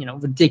is,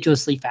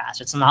 ridiculously fast.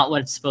 It's not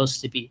what it's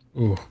supposed to be."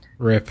 Ooh,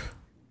 rip.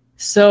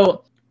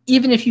 So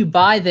even if you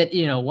buy that,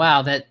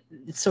 wow, that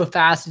it's so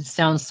fast, it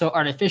sounds so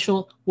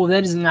artificial, well,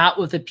 that is not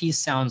what the piece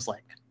sounds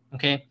like,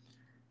 okay?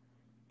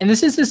 And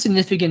this is a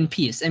significant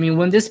piece. I mean,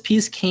 when this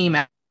piece came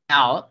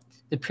out,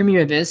 the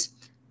premiere of this,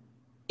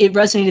 it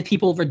resonated with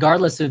people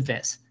regardless of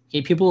this.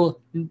 Okay, people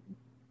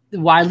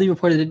widely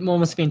reported that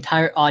almost the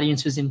entire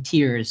audience was in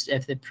tears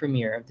at the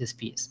premiere of this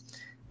piece.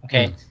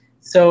 Okay,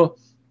 so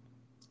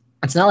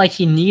it's not like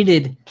he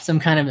needed some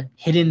kind of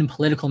hidden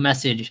political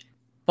message.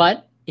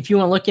 But if you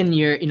want to look in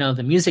your,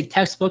 the music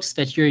textbooks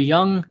that your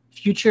young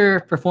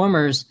future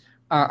performers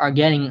are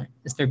getting,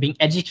 as they're being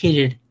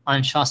educated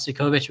on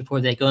Shostakovich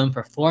before they go and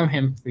perform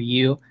him for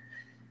you,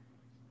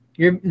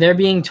 they're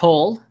being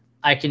told,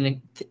 I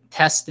can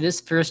test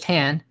this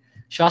firsthand,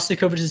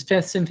 Shostakovich's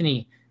Fifth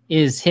Symphony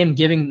is him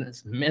giving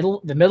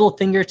the middle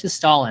finger to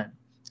Stalin.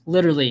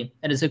 Literally,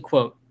 that is a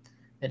quote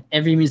that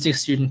every music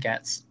student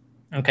gets.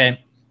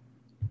 Okay,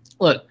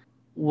 look,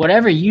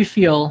 whatever you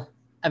feel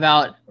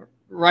about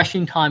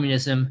Russian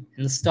communism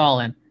and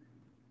Stalin,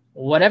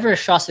 whatever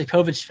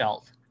Shostakovich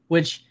felt,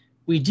 which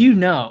we do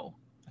know,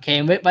 okay,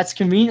 and that's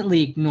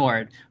conveniently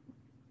ignored.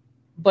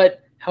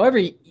 But however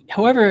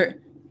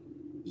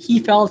he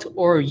felt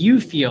or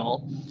you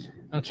feel,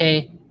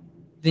 okay,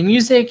 the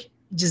music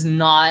does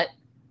not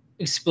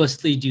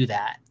explicitly do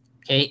that.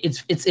 Okay,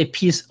 it's a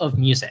piece of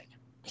music.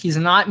 He's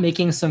not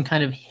making some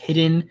kind of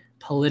hidden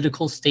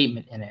political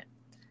statement in it.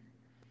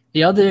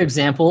 The other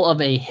example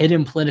of a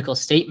hidden political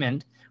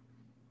statement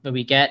that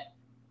we get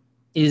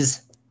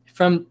is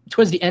from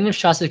towards the end of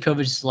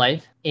Shostakovich's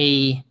life,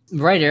 a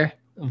writer,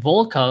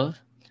 Volkov,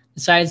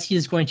 decides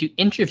he's going to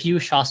interview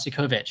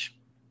Shostakovich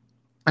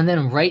and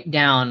then write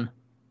down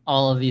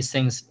all of these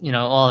things,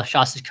 all of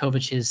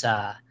Shostakovich's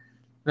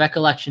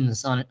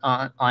recollections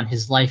on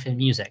his life and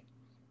music.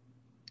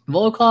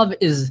 Volkov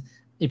is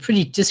a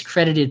pretty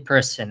discredited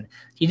person.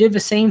 He did the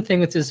same thing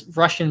with this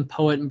Russian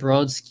poet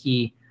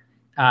Brodsky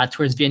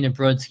towards the end of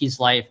Brodsky's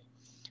life,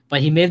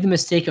 but he made the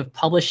mistake of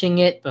publishing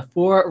it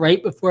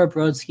right before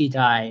Brodsky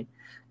died.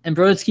 And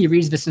Brodsky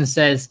reads this and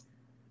says,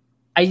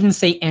 "I didn't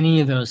say any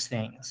of those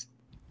things."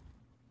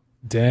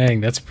 Dang,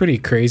 that's pretty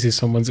crazy.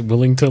 Someone's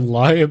willing to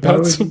lie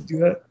about Why would he do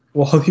that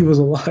while he was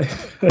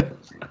alive?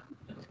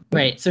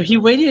 Right. So he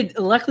waited.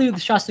 Luckily, with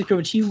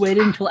Shostakovich, he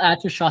waited until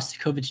after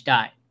Shostakovich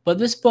died. But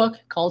this book,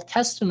 called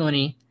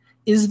Testimony,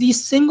 is the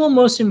single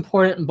most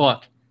important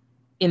book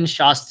in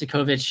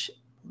Shostakovich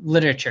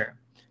literature,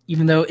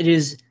 even though it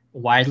is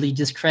widely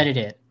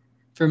discredited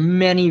for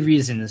many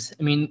reasons.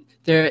 I mean,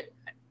 you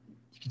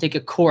can take a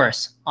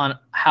course on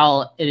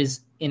how it is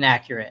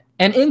inaccurate.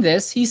 And in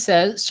this,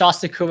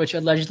 Shostakovich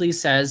allegedly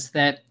says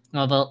that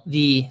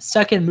the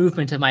second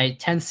movement of my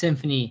 10th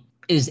Symphony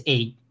is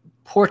a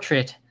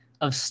portrait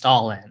of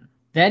Stalin.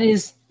 That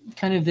is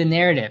kind of the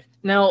narrative.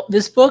 Now,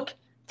 this book,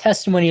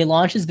 Testimony,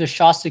 launches the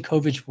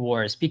Shostakovich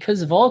Wars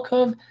because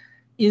Volkov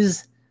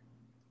is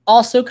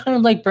also kind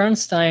of like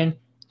Bernstein,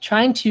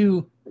 trying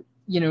to,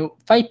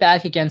 fight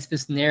back against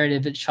this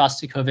narrative that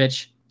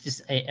Shostakovich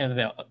is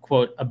a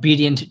quote,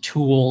 obedient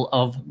tool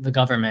of the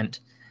government.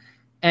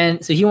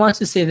 And so he wants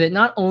to say that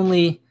not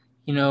only,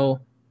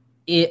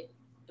 it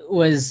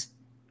was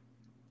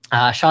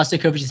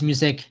Shostakovich's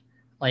music,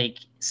 like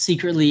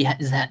secretly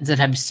does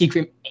have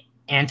secret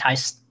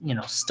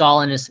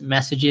Stalinist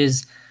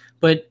messages,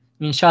 but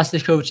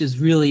Shostakovich is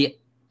really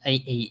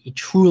a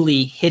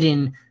truly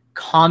hidden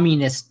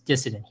communist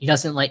dissident. He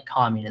doesn't like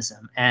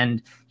communism,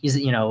 and he's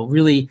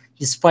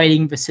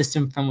fighting the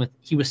system from within.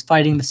 He was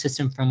fighting the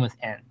system from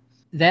within.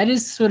 That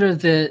is sort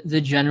of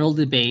the general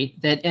debate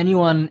that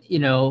anyone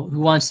who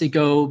wants to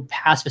go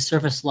past the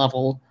surface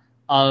level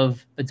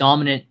of the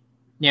dominant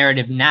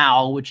narrative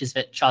now, which is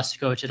that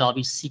Shostakovich had all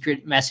these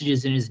secret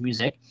messages in his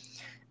music,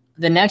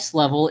 the next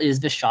level is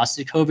the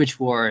Shostakovich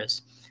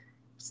Wars.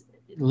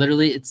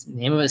 Literally, it's the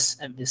name of a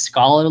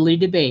scholarly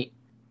debate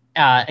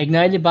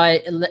ignited by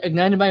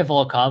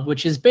Volkov,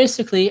 which is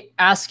basically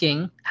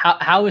asking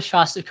how is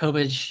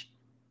Shostakovich,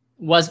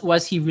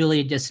 was he really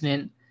a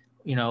dissonant?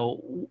 You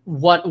know,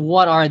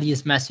 what are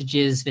these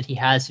messages that he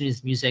has in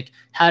his music?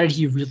 How did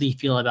he really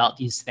feel about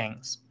these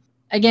things?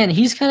 Again,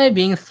 he's kind of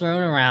being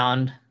thrown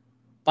around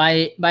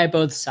by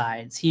both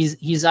sides.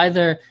 He's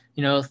either,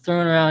 you know,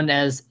 thrown around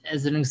as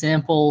an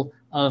example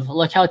of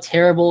look how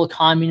terrible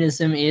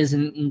communism is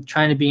and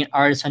trying to be an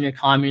artist under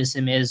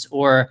communism is,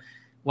 or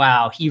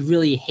wow, he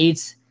really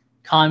hates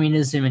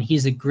communism and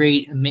he's a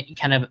great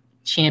kind of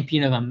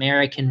champion of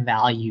American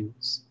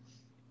values.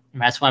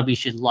 And that's why we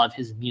should love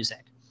his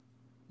music.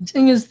 The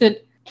thing is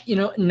that, you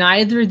know,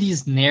 neither of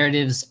these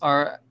narratives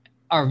are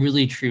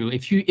really true.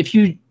 If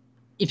you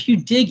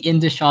dig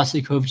into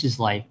Shostakovich's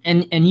life,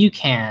 and you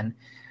can,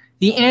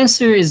 the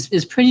answer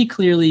is pretty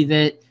clearly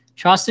that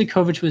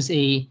Shostakovich was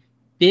a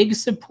big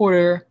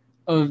supporter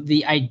of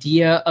the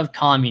idea of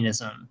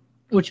communism,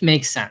 which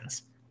makes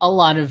sense. A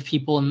lot of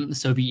people in the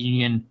Soviet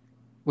Union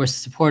were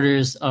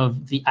supporters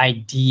of the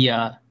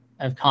idea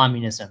of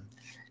communism.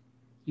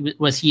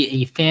 Was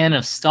he a fan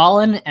of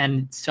Stalin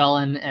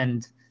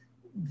and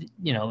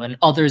you know, and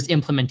others'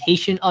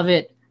 implementation of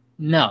it?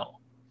 No.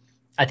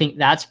 I think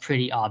that's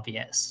pretty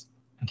obvious.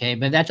 Okay,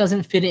 but that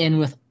doesn't fit in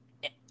with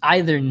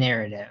either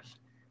narrative.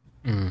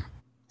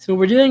 So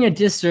we're doing a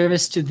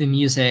disservice to the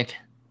music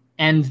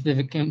and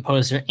the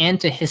composer and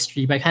to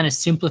history by kind of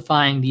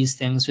simplifying these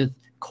things with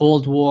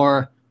Cold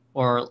War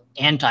or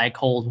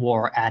anti-Cold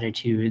War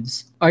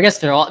attitudes. Or I guess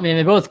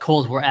they're both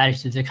Cold War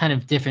attitudes. They're kind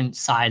of different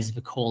sides of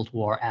a Cold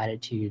War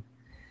attitude.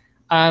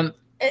 And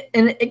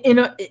you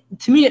know,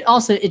 to me,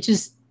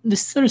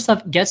 this sort of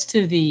stuff gets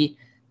to the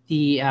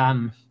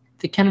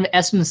kind of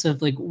essence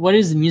of like, what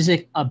is the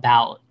music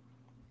about?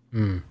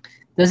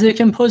 Does the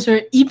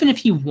composer, even if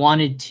he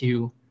wanted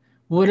to,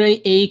 would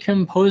a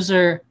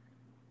composer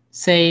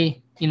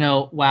say, you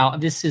know, wow,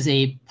 this is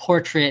a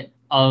portrait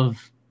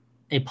of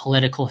a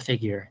political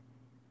figure,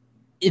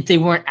 if they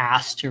weren't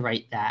asked to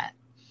write that?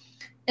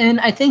 And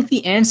I think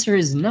the answer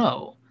is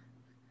no,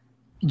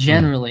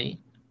 generally.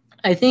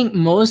 I think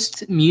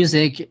most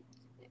music,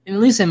 at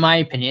least in my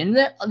opinion,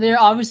 there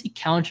are obviously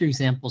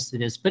counterexamples to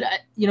this, but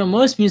you know,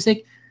 most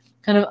music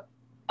kind of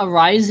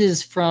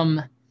arises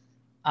from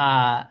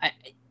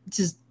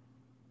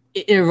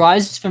it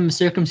arises from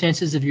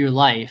circumstances of your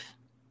life,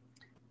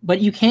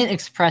 but you can't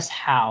express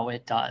how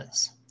it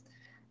does.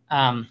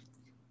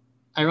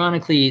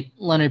 Ironically,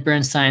 Leonard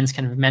Bernstein's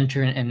kind of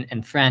mentor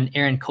and friend,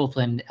 Aaron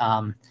Copland,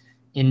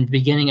 in the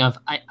beginning of,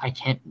 I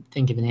can't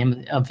think of the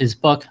name of his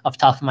book off the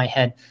top of my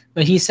head,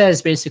 but he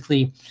says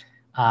basically,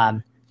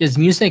 does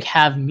music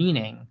have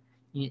meaning?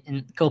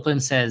 And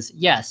Copland says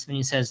yes, and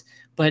he says,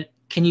 but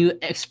can you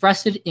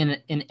express it in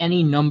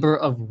any number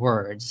of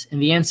words?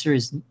 And the answer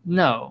is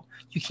no.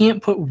 You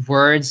can't put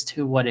words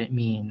to what it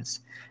means.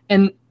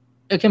 And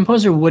a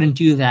composer wouldn't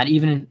do that,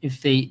 even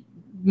if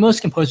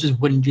most composers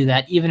wouldn't do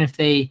that, even if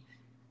they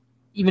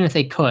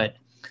could.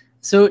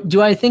 So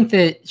do I think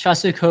that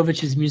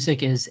Shostakovich's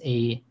music is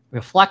a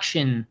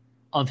reflection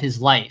of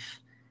his life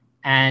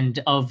and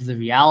of the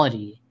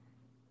reality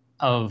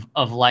of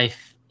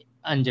life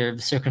under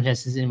the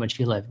circumstances in which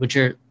he lived, which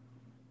are,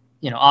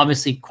 you know,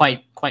 obviously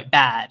quite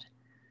bad,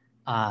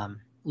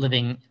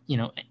 living, you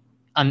know,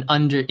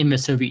 in the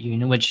Soviet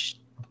Union, which,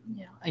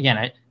 you know,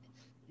 again,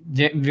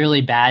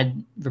 really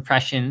bad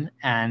repression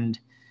and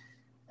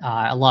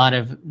a lot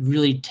of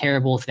really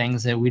terrible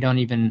things that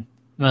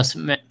most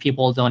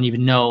people don't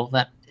even know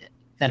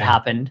that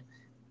happened.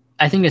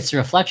 I think it's a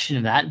reflection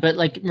of that. But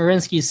like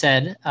Marinsky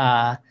said,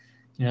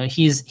 you know,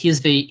 he's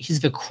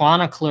the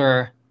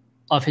chronicler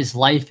of his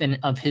life and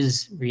of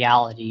his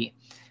reality,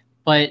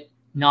 but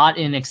not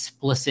in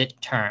explicit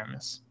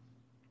terms.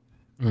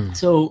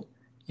 So,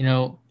 you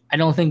know, I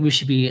don't think we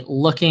should be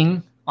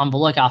looking on the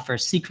lookout for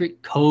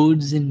secret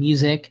codes in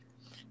music.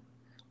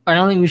 Or I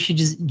don't think we should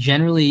just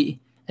generally,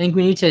 I think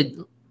we need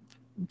to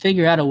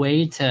figure out a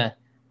way to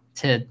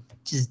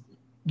just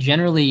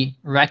generally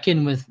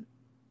reckon with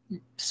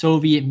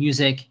Soviet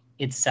music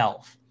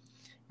itself.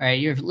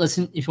 Right? If you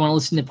want to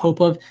listen to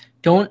Popov,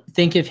 don't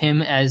think of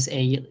him as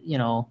a, you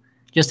know,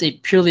 just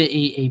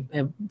purely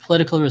a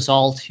political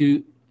result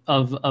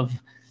of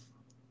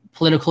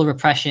political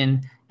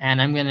repression,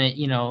 and I'm going to,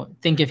 you know,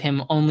 think of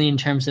him only in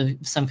terms of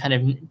some kind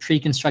of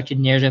pre-constructed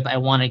narrative I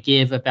want to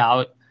give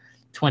about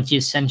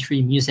 20th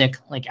century music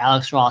like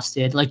Alex Ross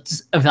did. Like,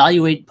 just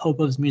evaluate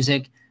Popov's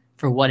music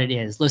for what it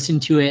is. Listen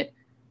to it,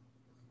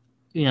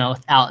 you know,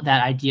 without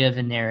that idea of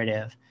a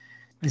narrative.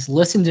 Just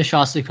listen to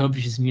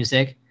Shostakovich's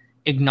music,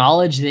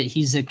 acknowledge that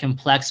he's a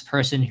complex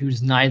person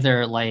who's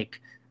neither like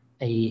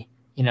a,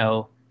 you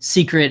know,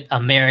 secret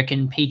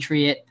American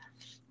patriot,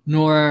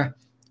 nor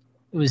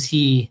was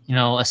he, you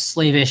know, a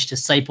slavish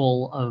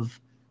disciple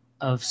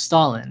of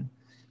Stalin.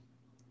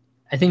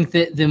 I think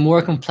that the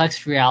more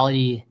complex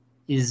reality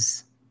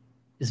is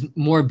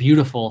more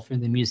beautiful for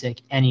the music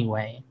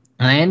anyway.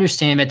 And I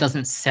understand it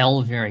doesn't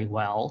sell very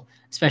well,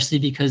 especially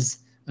because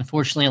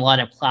unfortunately a lot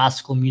of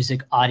classical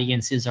music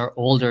audiences are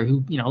older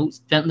who,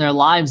 spent their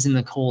lives in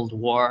the Cold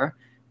War,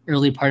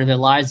 early part of their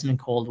lives in the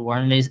Cold War,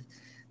 and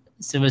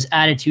so his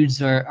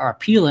attitudes are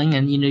appealing,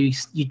 and you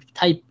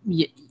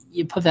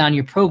put that on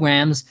your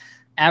programs,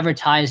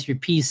 advertise your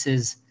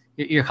pieces,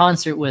 your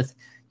concert with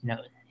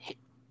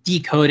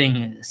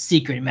decoding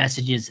secret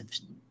messages of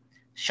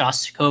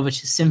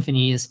Shostakovich's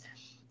symphonies.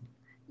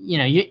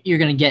 You're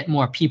going to get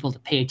more people to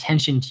pay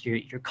attention to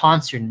your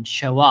concert and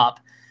show up.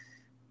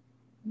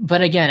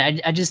 But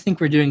again, I just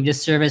think we're doing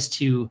disservice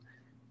to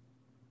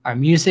our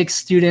music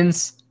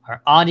students,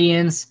 our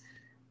audience,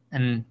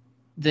 and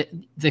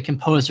the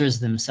composers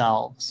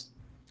themselves.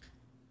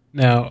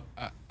 Now,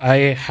 I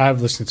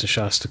have listened to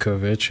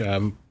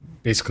Shostakovich,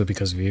 basically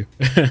because of you.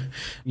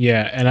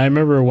 Yeah, and I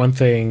remember one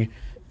thing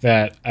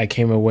that I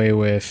came away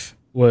with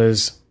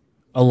was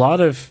a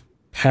lot of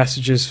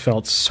passages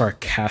felt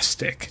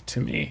sarcastic to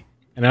me.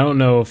 And I don't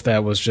know if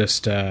that was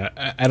just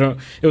it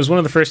was one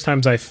of the first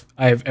times I've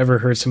ever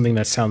heard something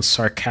that sounds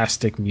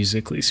sarcastic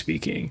musically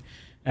speaking.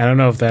 I don't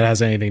know if that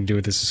has anything to do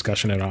with this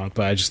discussion at all,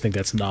 but I just think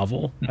that's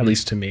novel, at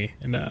least to me.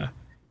 And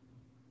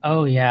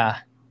oh yeah,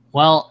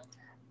 well,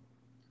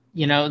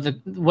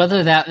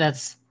 whether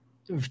that's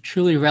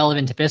truly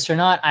relevant to this or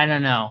not, I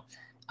don't know.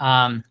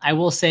 I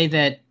will say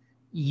that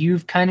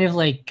you've kind of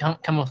like come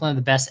up with one of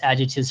the best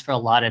adjectives for a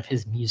lot of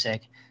his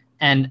music,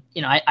 and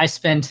I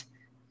spent,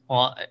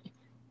 well,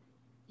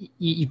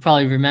 you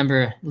probably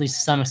remember, at least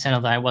to some extent,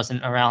 although I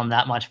wasn't around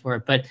that much for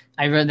it, but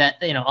I wrote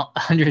that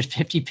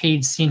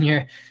 150-page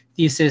senior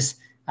thesis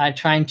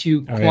trying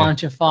to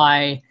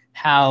quantify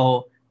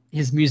how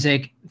his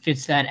music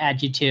fits that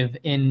adjective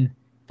in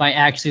by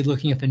actually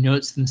looking at the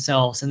notes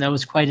themselves, and that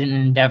was quite an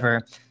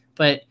endeavor.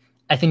 But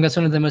I think that's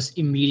one of the most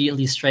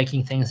immediately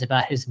striking things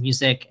about his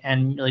music,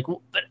 and you're like,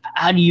 but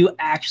how do you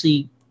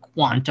actually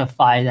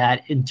quantify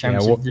that in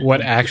terms of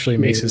what actually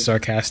makes it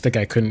sarcastic?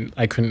 I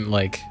couldn't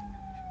like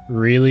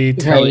really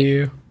tell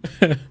you.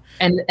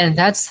 and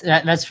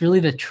that's really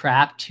the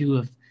trap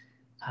too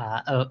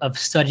of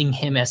studying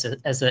him as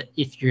a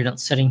if you're not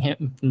studying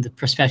him from the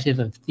perspective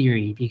of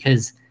theory,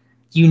 because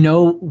you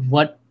know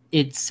what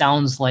it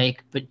sounds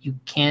like, but you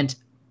can't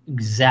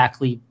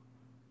exactly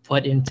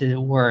put into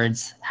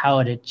words how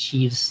it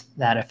achieves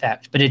that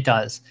effect, but it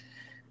does.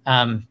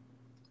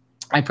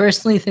 I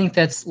personally think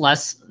that's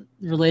less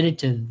related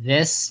to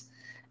this.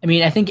 I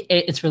mean, I think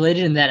it's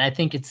related in that I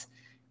think it's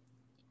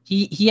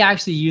he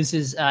actually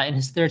uses in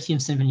his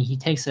 13th symphony, he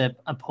takes a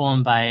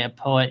poem by a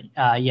poet,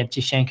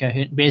 Yevtushenko,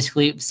 who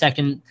basically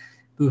second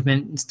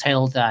movement is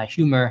titled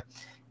Humor,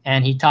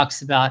 and he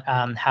talks about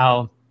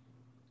how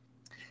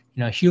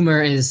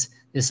humor is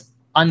this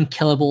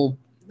unkillable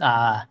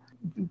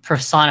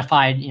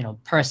personified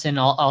person.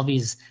 All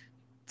these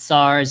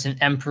tsars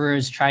and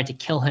emperors tried to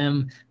kill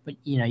him, but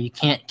you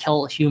can't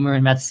kill humor,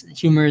 and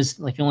humor is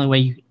like the only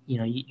way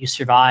you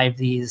survive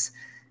these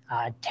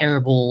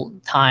terrible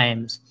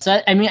times.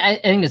 So I mean, I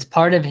think it's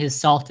part of his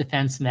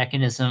self-defense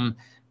mechanism,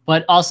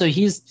 but also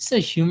he's just a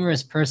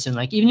humorous person.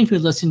 Like, even if you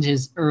listen to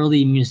his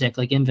early music,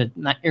 like in the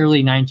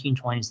early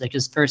 1920s, like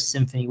his first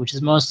symphony, which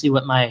is mostly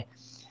what my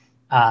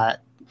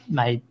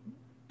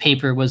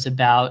paper was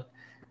about,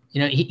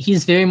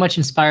 he's very much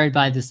inspired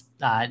by this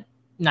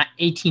not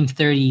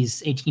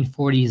 1830s,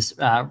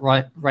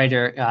 1840s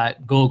writer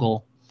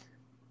Gogol,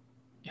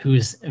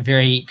 who's a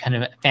very kind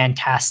of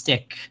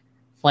fantastic,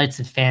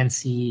 flights of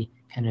fancy,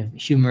 kind of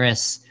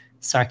humorous,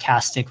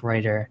 sarcastic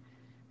writer.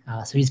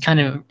 So he's kind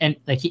of, and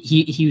like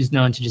he was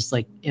known to just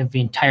like the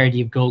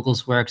entirety of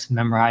Gogol's works,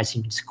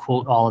 memorizing, just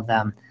quote all of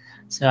them.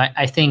 So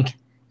I think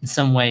in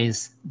some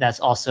ways that's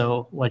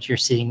also what you're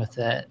seeing with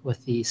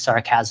the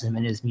sarcasm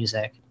in his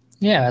music.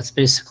 Yeah, that's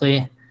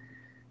basically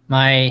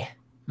my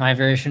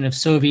version of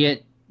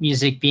Soviet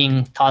music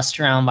being tossed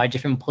around by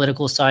different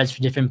political sides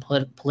for different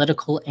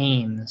political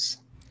aims.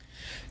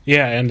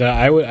 Yeah, and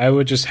I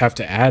would just have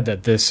to add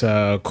that this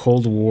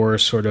Cold War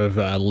sort of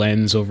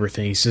lens over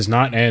things does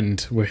not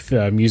end with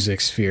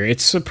music sphere.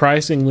 It's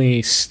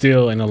surprisingly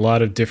still in a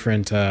lot of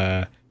different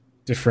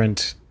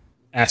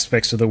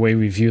aspects of the way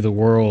we view the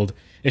world.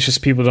 It's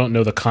just people don't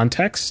know the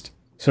context,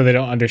 so they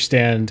don't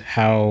understand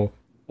how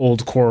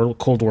old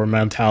Cold War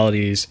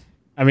mentalities.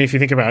 I mean, if you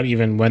think about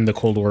even when the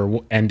Cold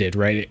War ended,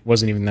 right? It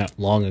wasn't even that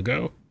long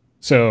ago.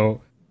 So,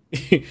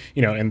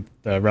 in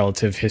the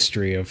relative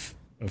history of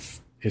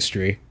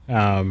history,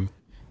 it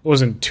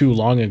wasn't too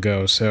long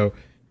ago. So,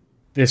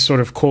 this sort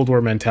of Cold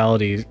War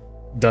mentality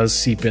does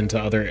seep into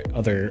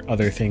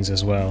other things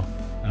as well.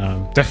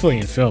 Definitely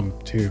in film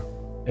too,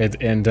 and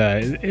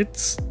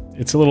it's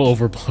a little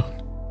overblown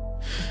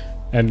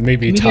and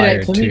maybe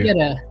tired too.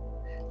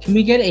 Can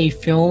we get a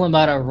film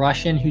about a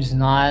Russian who's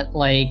not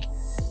like,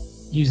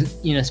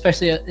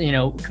 especially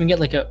can we get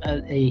like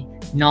a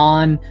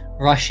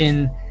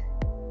non-Russian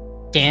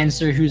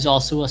dancer who's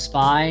also a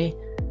spy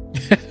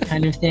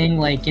kind of thing?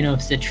 Like,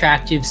 it's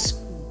attractive,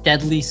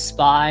 deadly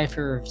spy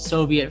for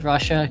Soviet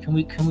Russia. Can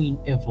we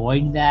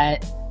avoid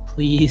that,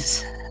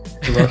 please?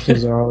 The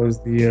Russians are always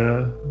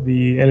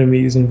the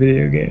enemies in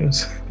video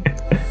games.